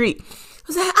angry. He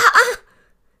was like,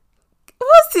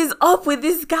 what is up with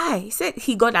this guy? He said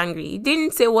he got angry. He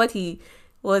didn't say what he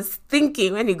was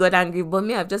thinking when he got angry, but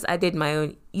me, I've just added my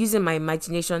own, using my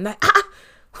imagination, that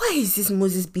why is this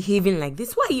Moses behaving like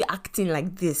this? Why are you acting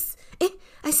like this?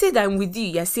 I said I'm with you,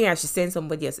 you're saying I should send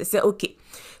somebody else. I said okay.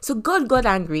 So God got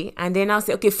angry, and then I'll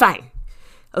say, okay, fine,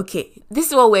 okay, this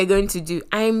is what we're going to do.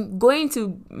 I'm going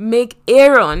to make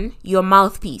Aaron your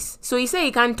mouthpiece. So he said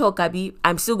he can't talk, Abi,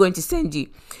 I'm still going to send you,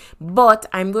 but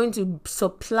I'm going to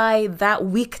supply that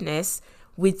weakness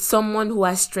with someone who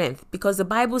has strength, because the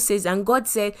Bible says, and God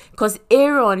said, because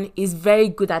Aaron is very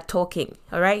good at talking,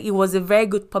 all right? He was a very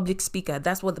good public speaker.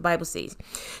 That's what the Bible says.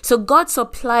 So God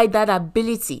supplied that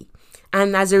ability,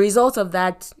 and as a result of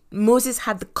that, Moses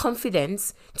had the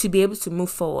confidence to be able to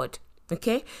move forward.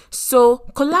 Okay, so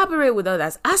collaborate with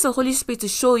others. Ask the Holy Spirit to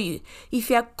show you. If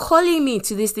you're calling me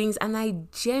to these things and I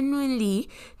genuinely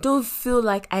don't feel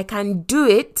like I can do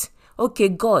it, okay,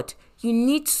 God, you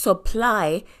need to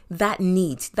supply that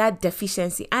need, that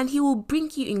deficiency, and he will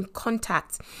bring you in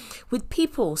contact with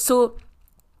people. So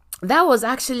that was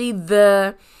actually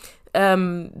the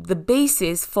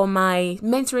basis for my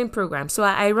mentoring program. So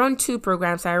I run 2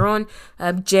 programs. I run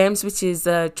GEMS, which is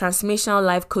a transformational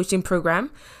life coaching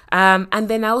program. And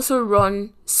then I also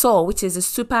run SOAR, which is a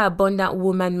super abundant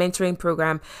woman mentoring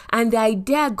program. And the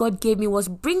idea God gave me was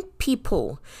bring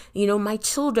people, my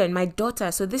children, my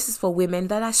daughter. So this is for women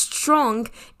that are strong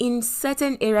in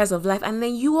certain areas of life. And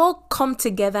then you all come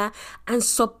together and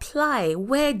supply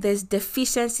where there's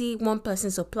deficiency. One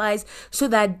person supplies so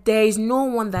that there is no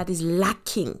one that is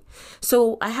lacking.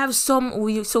 So I have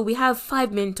we have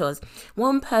 5 mentors.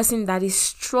 One person that is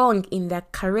strong in their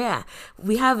career.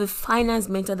 We have a finance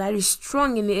mentor that is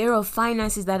strong in the area of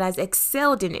finances, that has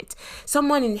excelled in it.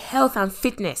 Someone in health and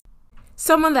fitness.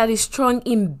 Someone that is strong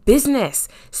in business,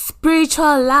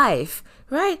 spiritual life,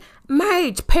 right?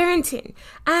 Marriage, parenting.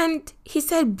 And he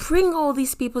said, bring all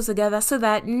these people together so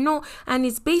that and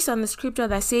it's based on the scripture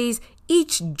that says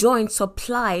each joint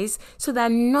supplies so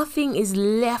that nothing is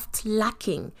left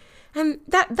lacking. And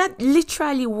that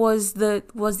literally was the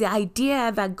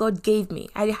idea that God gave me.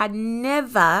 I had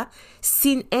never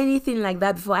seen anything like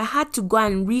that before. I had to go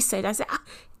and research and say,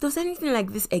 does anything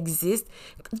like this exist?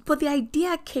 But the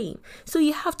idea came. So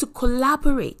you have to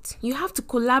collaborate.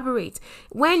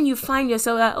 When you find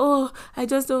yourself like, I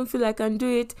just don't feel I can do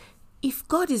it. If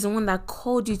God is the one that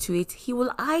called you to it, he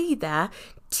will either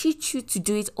teach you to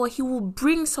do it, or he will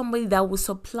bring somebody that will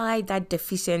supply that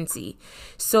deficiency.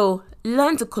 So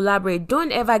learn to collaborate.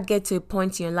 Don't ever get to a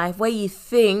point in your life where you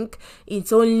think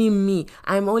it's only me.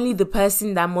 I'm only the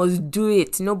person that must do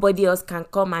it. Nobody else can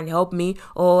come and help me,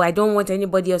 or I don't want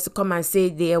anybody else to come and say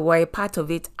they were a part of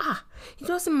it. It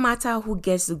doesn't matter who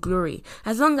gets the glory,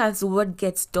 as long as the word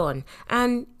gets done.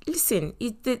 And listen,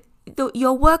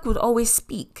 your work will always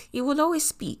speak. It will always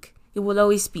speak. It will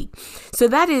always speak. So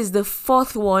that is the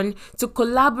fourth one, to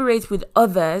collaborate with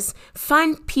others.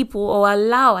 Find people, or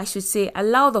allow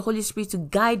the Holy Spirit to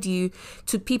guide you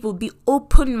to people. Be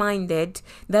open-minded,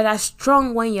 that are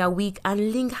strong when you are weak,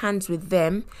 and link hands with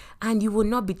them, and you will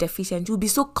not be deficient. You'll be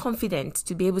so confident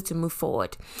to be able to move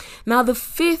forward. Now, the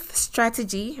fifth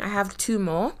strategy, I have two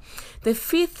more. The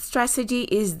fifth strategy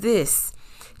is this: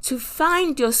 to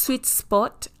find your sweet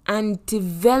spot and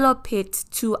develop it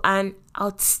to an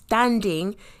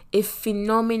outstanding, a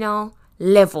phenomenal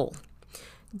level.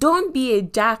 Don't be a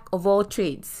jack of all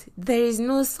trades. There is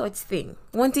no such thing.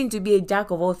 Wanting to be a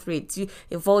jack of all trades, you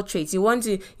want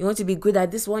to be good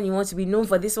at this one. You want to be known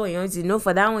for this one. You want to be known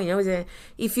for that one.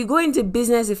 If you go into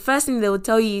business, the first thing they will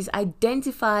tell you is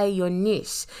identify your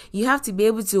niche. You have to be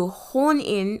able to hone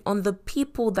in on the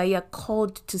people that you are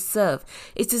called to serve.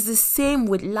 It is the same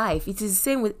with life. It is the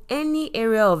same with any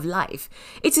area of life.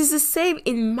 It is the same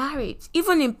in marriage,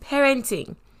 even in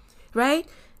parenting, right?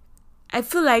 I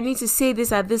feel like I need to say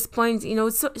this at this point,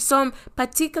 some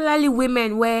particularly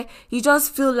women, where you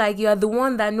just feel like you are the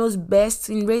one that knows best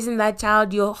in raising that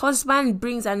child. Your husband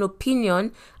brings an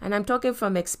opinion, and I'm talking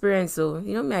from experience. So,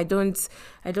 me, I don't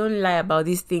lie about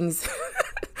these things.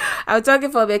 I'm talking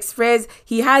from experience.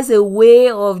 He has a way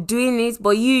of doing it,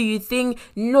 but you think,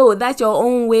 no, that your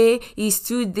own way is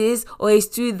to this or is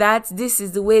to that. This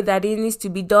is the way that it needs to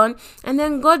be done. And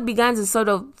then God began to sort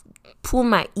of pull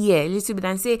my ear a little bit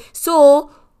and say,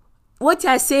 so what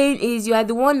you're saying is you are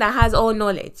the one that has all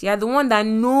knowledge. You are the one that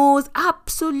knows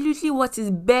absolutely what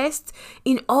is best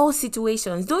in all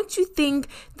situations. Don't you think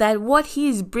that what he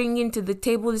is bringing to the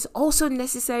table is also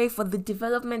necessary for the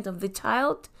development of the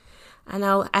child? And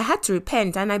I had to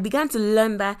repent, and I began to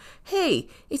learn that, hey,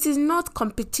 it is not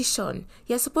competition.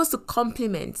 You're supposed to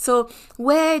complement. So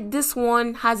where this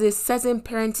one has a certain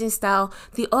parenting style,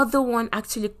 the other one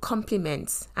actually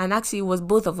complements. And actually, it was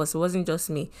both of us. It wasn't just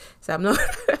me. So I'm not...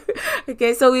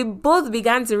 Okay, so we both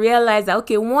began to realize that,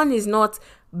 okay, one is not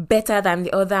better than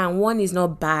the other and one is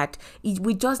not bad.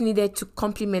 We just needed to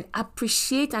complement,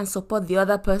 appreciate and support the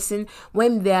other person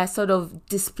when they are sort of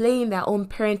displaying their own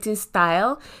parenting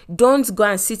style. Don't go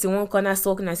and sit in one corner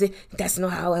sulking and say, that's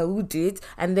not how I would do it,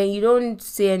 and then you don't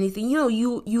say anything.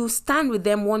 You stand with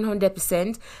them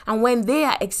 100%, and when they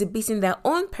are exhibiting their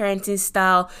own parenting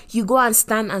style, you go and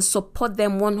stand and support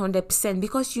them 100%,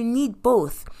 because you need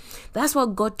both. That's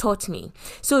what God taught me.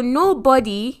 So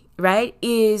nobody, right,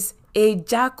 is a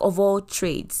jack of all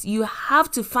trades. You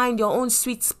have to find your own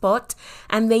sweet spot,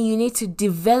 and then you need to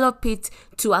develop it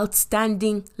to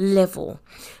outstanding level.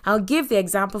 I'll give the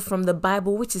example from the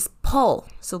Bible, which is Paul.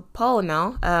 So Paul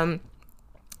now,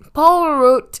 Paul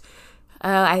wrote,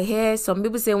 I hear some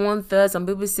people say 1/3, some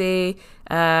people say,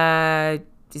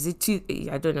 is it 2?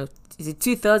 I don't know. Is it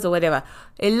 2/3 or whatever?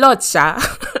 A lot,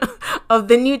 of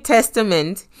the New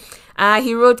Testament.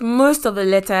 He wrote most of the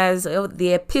letters,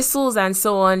 the epistles and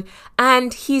so on.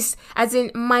 And he's, as in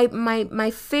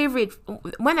my favorite,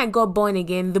 when I got born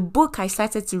again, the book I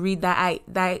started to read that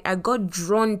I got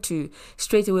drawn to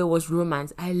straight away was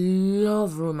Romans. I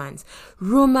love Romans.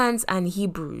 Romans and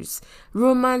Hebrews.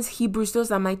 Romans, Hebrews,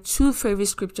 those are my two favorite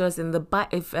scriptures in the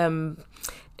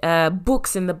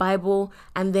books in the Bible,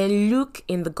 and then Luke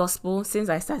in the Gospel. Since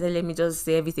I started, let me just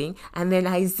say everything. And then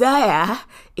Isaiah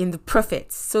in the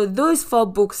prophets. So those 4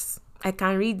 books, I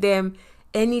can read them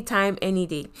anytime, any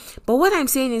day. But what I'm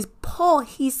saying is, Paul,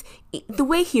 the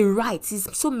way he writes is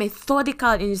so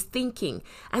methodical in his thinking,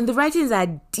 and the writings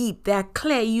are deep, they are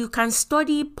clear. You can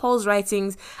study Paul's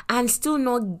writings and still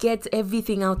not get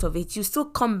everything out of it. You still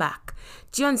come back.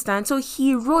 Do you understand? So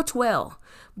he wrote well,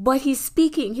 but his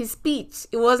speech,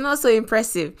 it was not so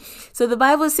impressive. So the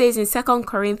Bible says in 2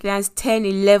 Corinthians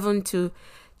 10:11 to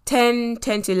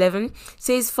 10:10-11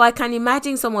 says, for I can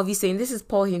imagine some of you saying, this is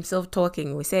Paul himself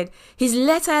talking. We said, his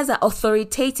letters are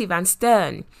authoritative and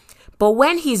stern, but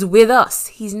when he's with us,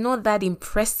 he's not that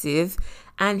impressive,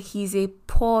 and he's a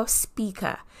poor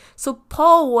speaker. So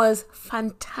Paul was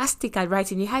fantastic at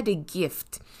writing. He had a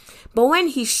gift. But when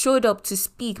he showed up to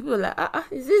speak, people were like,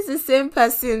 is this the same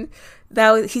person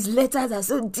that his letters are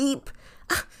so deep?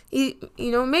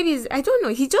 Maybe, I don't know.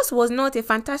 He just was not a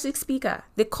fantastic speaker.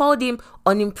 They called him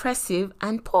unimpressive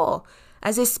and poor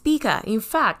as a speaker. In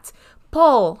fact,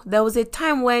 Paul, there was a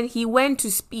time when he went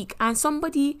to speak and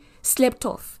somebody slept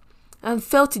off and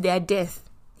fell to their death.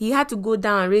 He had to go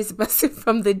down and raise the person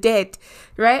from the dead,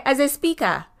 right? As a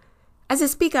speaker.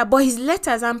 But his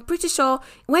letters, I'm pretty sure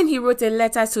when he wrote a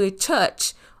letter to a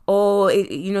church, or,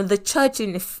 the church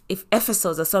in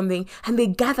Ephesus or something, and they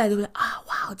gathered, they were like,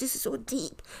 wow, this is so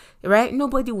deep, right?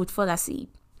 Nobody would fall asleep.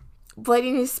 But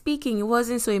in his speaking, it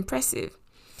wasn't so impressive.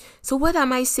 So what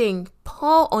am I saying?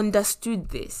 Paul understood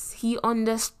this. He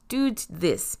understood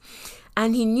this.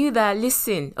 And he knew that,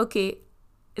 listen, okay,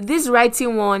 this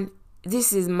writing one,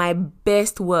 this is my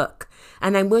best work.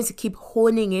 And I'm going to keep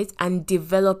honing it and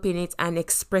developing it and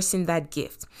expressing that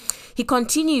gift. He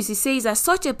continues, he says that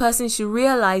such a person should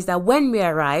realize that when we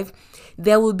arrive,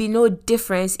 there will be no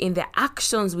difference in the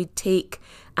actions we take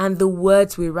and the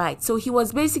words we write. So he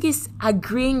was basically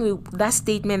agreeing with that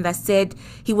statement that said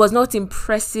he was not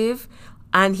impressive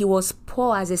and he was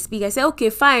poor as a speaker. I said, okay,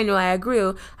 fine, I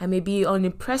agree. I may be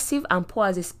unimpressive and poor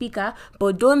as a speaker,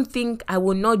 but don't think I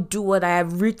will not do what I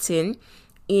have written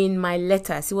in my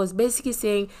letters. He was basically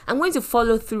saying, I'm going to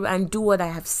follow through and do what I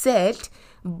have said,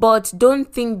 but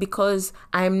don't think because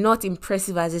I'm not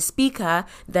impressive as a speaker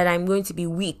that I'm going to be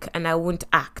weak and I won't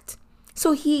act.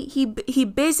 So he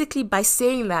basically, by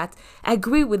saying that,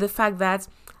 agree with the fact that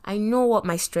I know what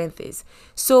my strength is.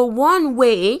 So one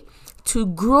way to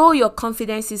grow your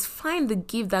confidence is find the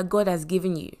gift that God has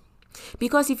given you.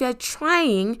 Because if you're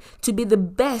trying to be the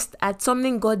best at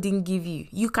something God didn't give you,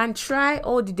 you can try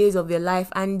all the days of your life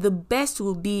and the best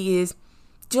will be is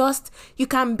just, you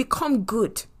can become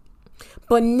good,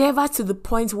 but never to the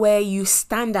point where you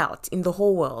stand out in the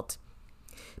whole world.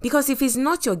 Because if it's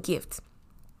not your gift,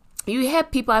 you hear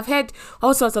people, I've heard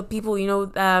all sorts of people,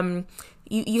 you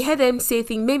hear them say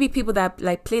things, maybe people that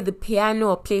like play the piano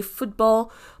or play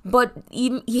football, but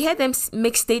you hear them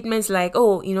make statements like,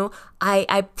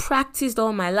 I practiced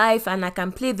all my life and I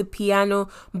can play the piano.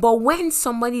 But when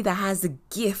somebody that has a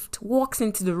gift walks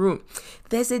into the room,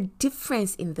 there's a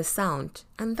difference in the sound.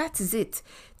 And that is it.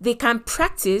 They can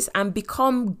practice and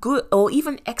become good or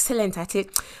even excellent at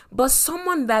it. But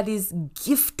someone that is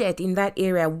gifted in that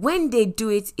area, when they do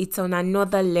it, it's on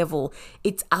another level.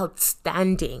 It's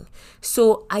outstanding.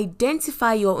 So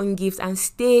identify your own gifts and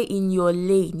stay in your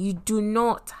lane. You do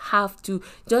not have to,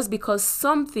 just because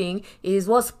something is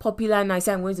what's popular now, I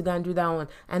say I'm going to go and do that one.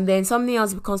 And then something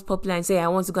else becomes popular and say I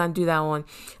want to go and do that one.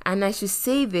 And I should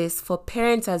say this for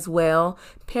parents as well,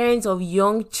 parents of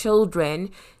young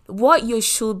children. What you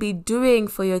should be doing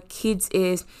for your kids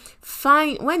is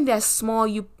when they're small,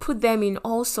 you put them in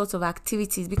all sorts of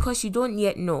activities because you don't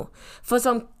yet know. For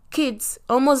some kids,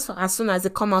 almost as soon as they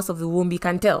come out of the womb, you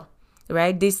can tell,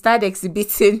 right? They start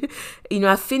exhibiting,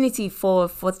 affinity for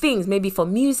things, maybe for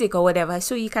music or whatever.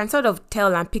 So you can sort of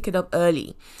tell and pick it up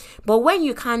early. But when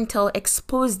you can't tell,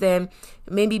 expose them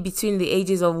maybe between the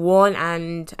ages of 1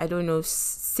 and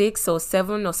 6 or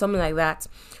 7 or something like that,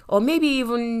 or maybe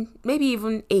even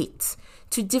 8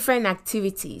 to different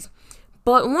activities.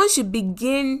 But once you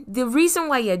begin, the reason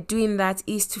why you're doing that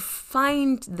is to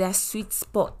find their sweet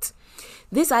spot.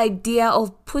 This idea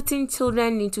of putting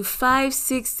children into 5,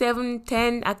 6, 7,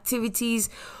 10 activities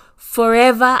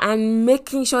forever and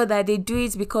making sure that they do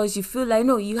it because you feel like,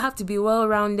 no, you have to be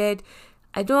well-rounded.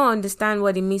 I don't understand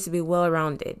what it means to be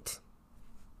well-rounded.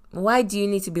 Why do you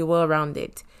need to be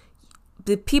well-rounded?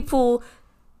 The people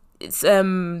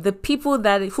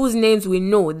that whose names we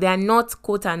know, they are not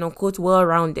quote unquote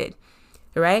well-rounded,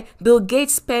 right? Bill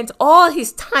Gates spent all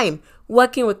his time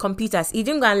working with computers. He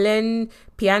didn't go and learn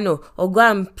piano or go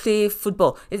and play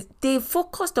football. They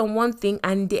focused on one thing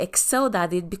and they excelled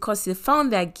at it because they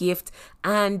found their gift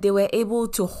and they were able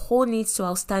to hone it to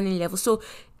outstanding level. So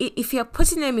if you're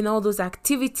putting them in all those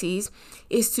activities,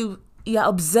 you're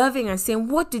observing and saying,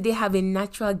 what do they have a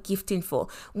natural gifting for?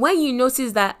 When you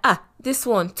notice that, this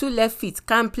one, 2 left feet,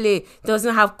 can't play,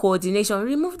 doesn't have coordination,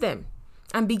 remove them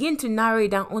and begin to narrow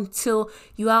it down until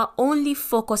you are only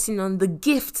focusing on the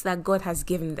gifts that God has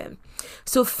given them.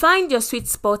 So find your sweet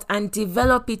spot and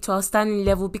develop it to outstanding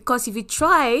level, because if you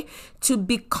try to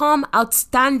become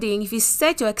outstanding, if you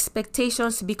set your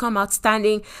expectations to become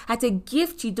outstanding at a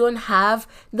gift you don't have,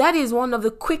 that is one of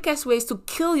the quickest ways to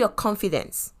kill your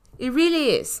confidence. It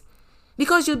really is.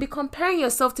 Because you'll be comparing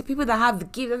yourself to people that have the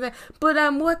gift and say, but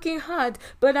I'm working hard,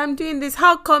 but I'm doing this.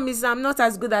 How come I'm not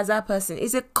as good as that person?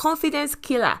 It's a confidence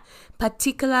killer,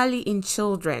 particularly in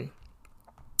children.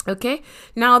 Okay?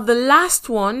 Now, the last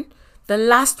one,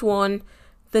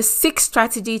 the sixth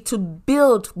strategy to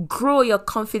grow your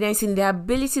confidence in the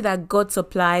ability that God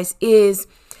supplies is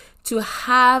to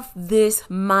have this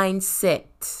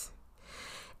mindset.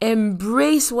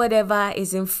 Embrace whatever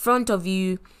is in front of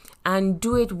you and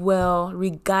do it well,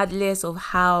 regardless of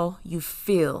how you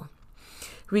feel.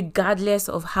 Regardless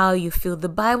of how you feel. The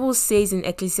Bible says in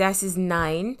Ecclesiastes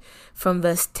 9 from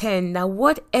verse 10 that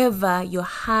whatever your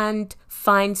hand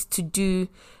finds to do,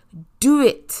 do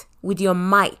it with your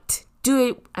might. Do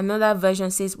it, another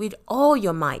version says, with all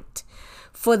your might.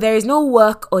 For there is no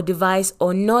work or device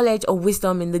or knowledge or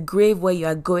wisdom in the grave where you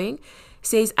are going.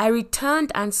 says, I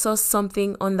returned and saw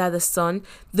something under the sun.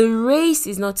 The race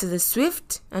is not to the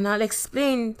swift. And I'll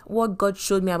explain what God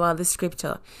showed me about this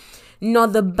scripture. Nor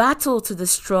the battle to the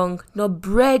strong, nor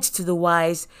bread to the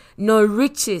wise, nor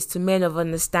riches to men of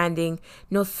understanding,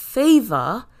 nor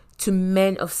favor to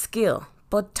men of skill.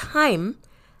 But time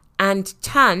and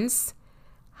chance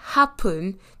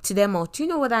happen to them all. Do you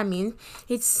know what that means?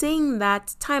 It's saying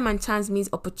that time and chance means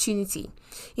opportunity.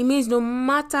 It means no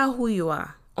matter who you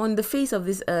are on the face of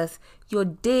this earth, your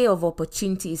day of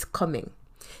opportunity is coming.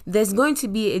 There's going to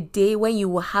be a day when you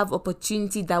will have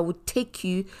opportunity that will take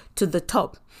you to the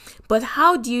top. But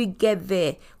how do you get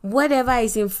there? Whatever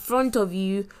is in front of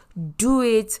you, do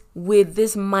it with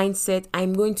this mindset.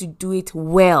 I'm going to do it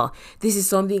well. This is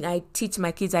something I teach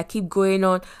my kids. I keep going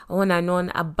on and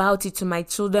on about it to my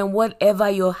children. Whatever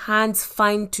your hands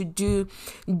find to do,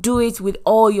 do it with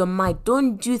all your might.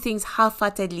 Don't do things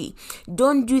half-heartedly.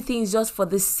 Don't do things just for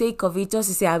the sake of it, just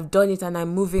to say I've done it and I'm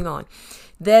moving on.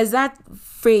 There's that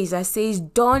phrase that says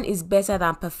done is better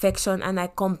than perfection, and I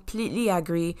completely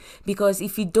agree, because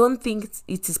if you don't think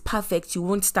it is perfect, you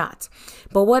won't start.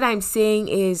 But what I'm saying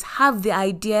is, have the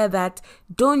idea that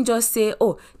don't just say,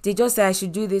 oh, they just say I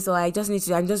should do this, or I'm just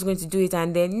going to do it,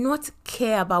 and then not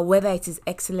care about whether it is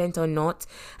excellent or not,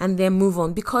 and then move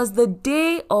on, because the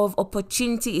day of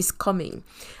opportunity is coming.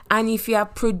 And if you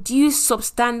have produced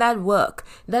substandard work,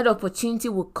 that opportunity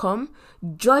will come.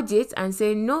 Judge it and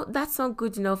say, no, that's not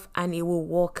good enough, and it will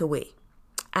walk away.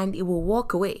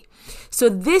 So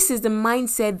this is the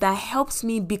mindset that helps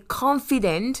me be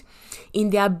confident in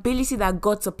the ability that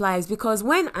God supplies, because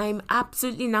when I'm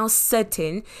absolutely now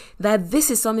certain that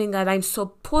this is something that I'm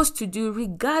supposed to do,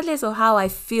 regardless of how I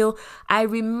feel, I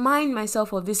remind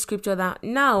myself of this scripture that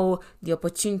now the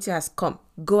opportunity has come.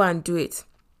 Go and do it.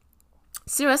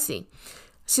 Seriously.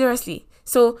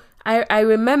 So I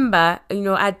remember,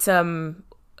 at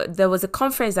there was a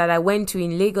conference that I went to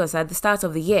in Lagos at the start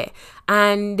of the year,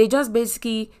 and they just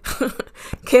basically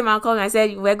came and called me and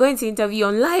said, we're going to interview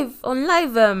on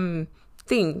live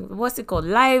thing. What's it called?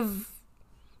 Live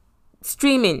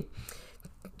streaming.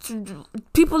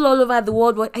 People all over the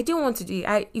world. I didn't want to do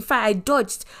it. In fact, I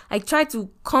dodged. I tried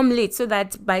to come late so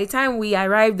that by the time we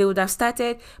arrived, they would have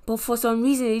started. But for some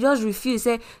reason, they just refused.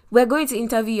 Say, we're going to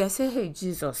interview you. I said, hey,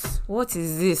 Jesus, what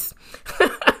is this?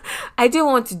 I didn't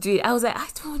want to do it. I was like, I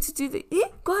don't want to do this.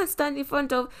 Go and stand in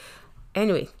front of.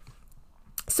 Anyway,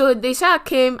 so they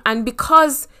came, and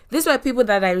because these were people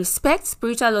that I respect,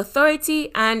 spiritual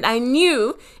authority, and I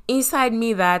knew inside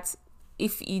me that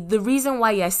the reason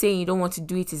why you're saying you don't want to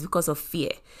do it is because of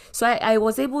fear. So I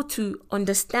was able to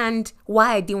understand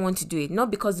why I didn't want to do it.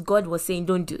 Not because God was saying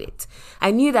don't do it.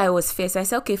 I knew that it was fear. So I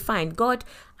said, okay, fine. God,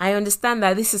 I understand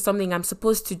that this is something I'm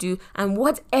supposed to do. And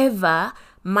whatever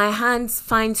my hands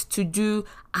find to do,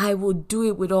 I will do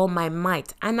it with all my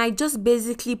might. And I just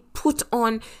basically put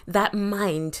on that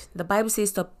mind. The Bible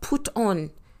says to put on.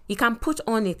 You can put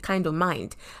on a kind of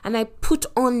mind. And I put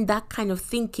on that kind of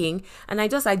thinking, and I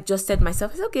just adjusted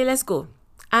myself. I said, okay, let's go.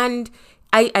 And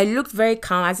I looked very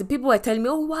calm. As the people were telling me,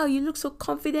 oh, wow, you look so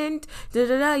confident.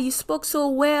 You spoke so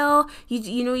well. You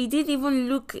didn't even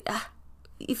look.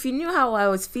 If you knew how I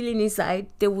was feeling inside,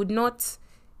 you would not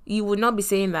be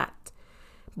saying that.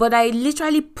 But I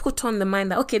literally put on the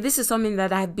mind that, okay, this is something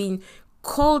that I've been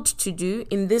called to do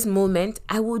in this moment.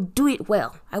 I will do it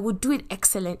well. I will do it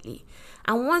excellently.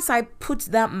 And once I put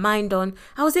that mind on,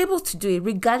 I was able to do it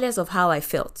regardless of how I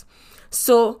felt.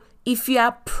 So if you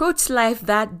approach life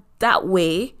that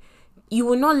way, you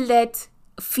will not let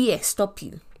fear stop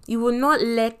you. You will not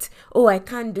let, oh, I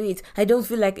can't do it. I don't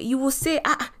feel like it. You will say,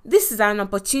 this is an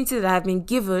opportunity that I've been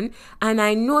given, and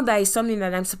I know that is something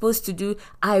that I'm supposed to do.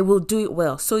 I will do it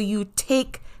well. So you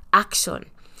take action.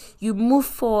 You move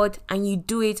forward and you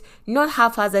do it, not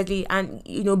haphazardly and,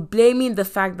 blaming the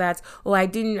fact that, oh, I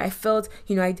didn't,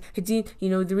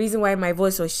 the reason why my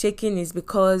voice was shaking is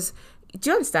because, do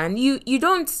you understand? You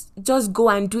don't just go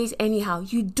and do it anyhow.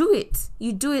 You do it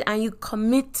and you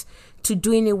commit to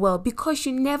doing it well, because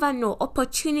you never know.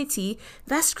 Opportunity,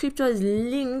 that scripture is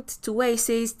linked to where it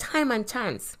says time and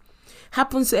chance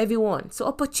happens to everyone. So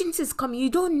opportunities come.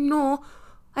 You don't know.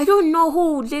 I don't know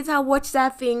who would later watch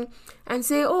that thing and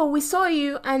say, oh, we saw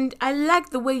you and I like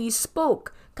the way you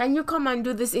spoke. Can you come and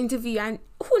do this interview? And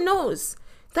who knows?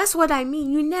 That's what I mean.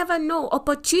 You never know.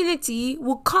 Opportunity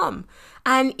will come.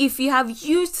 And if you have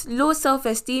used low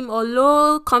self-esteem or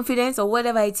low confidence or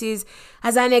whatever it is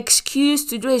as an excuse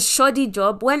to do a shoddy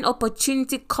job, when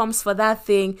opportunity comes for that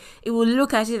thing, it will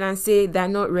look at it and say they're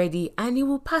not ready, and it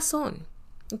will pass on.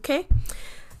 Okay?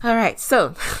 All right,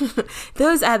 so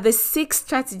those are the 6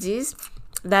 strategies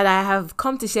that I have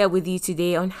come to share with you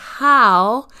today on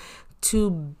how to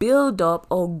build up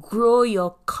or grow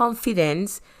your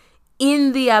confidence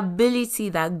in the ability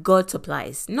that God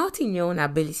supplies, not in your own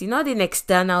ability, not in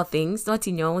external things, not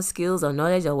in your own skills or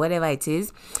knowledge or whatever it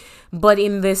is, but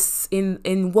in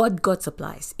what God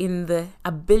supplies, in the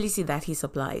ability that He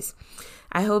supplies.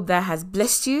 I hope that has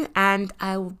blessed you, and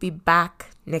I will be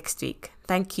back next week.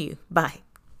 Thank you. Bye.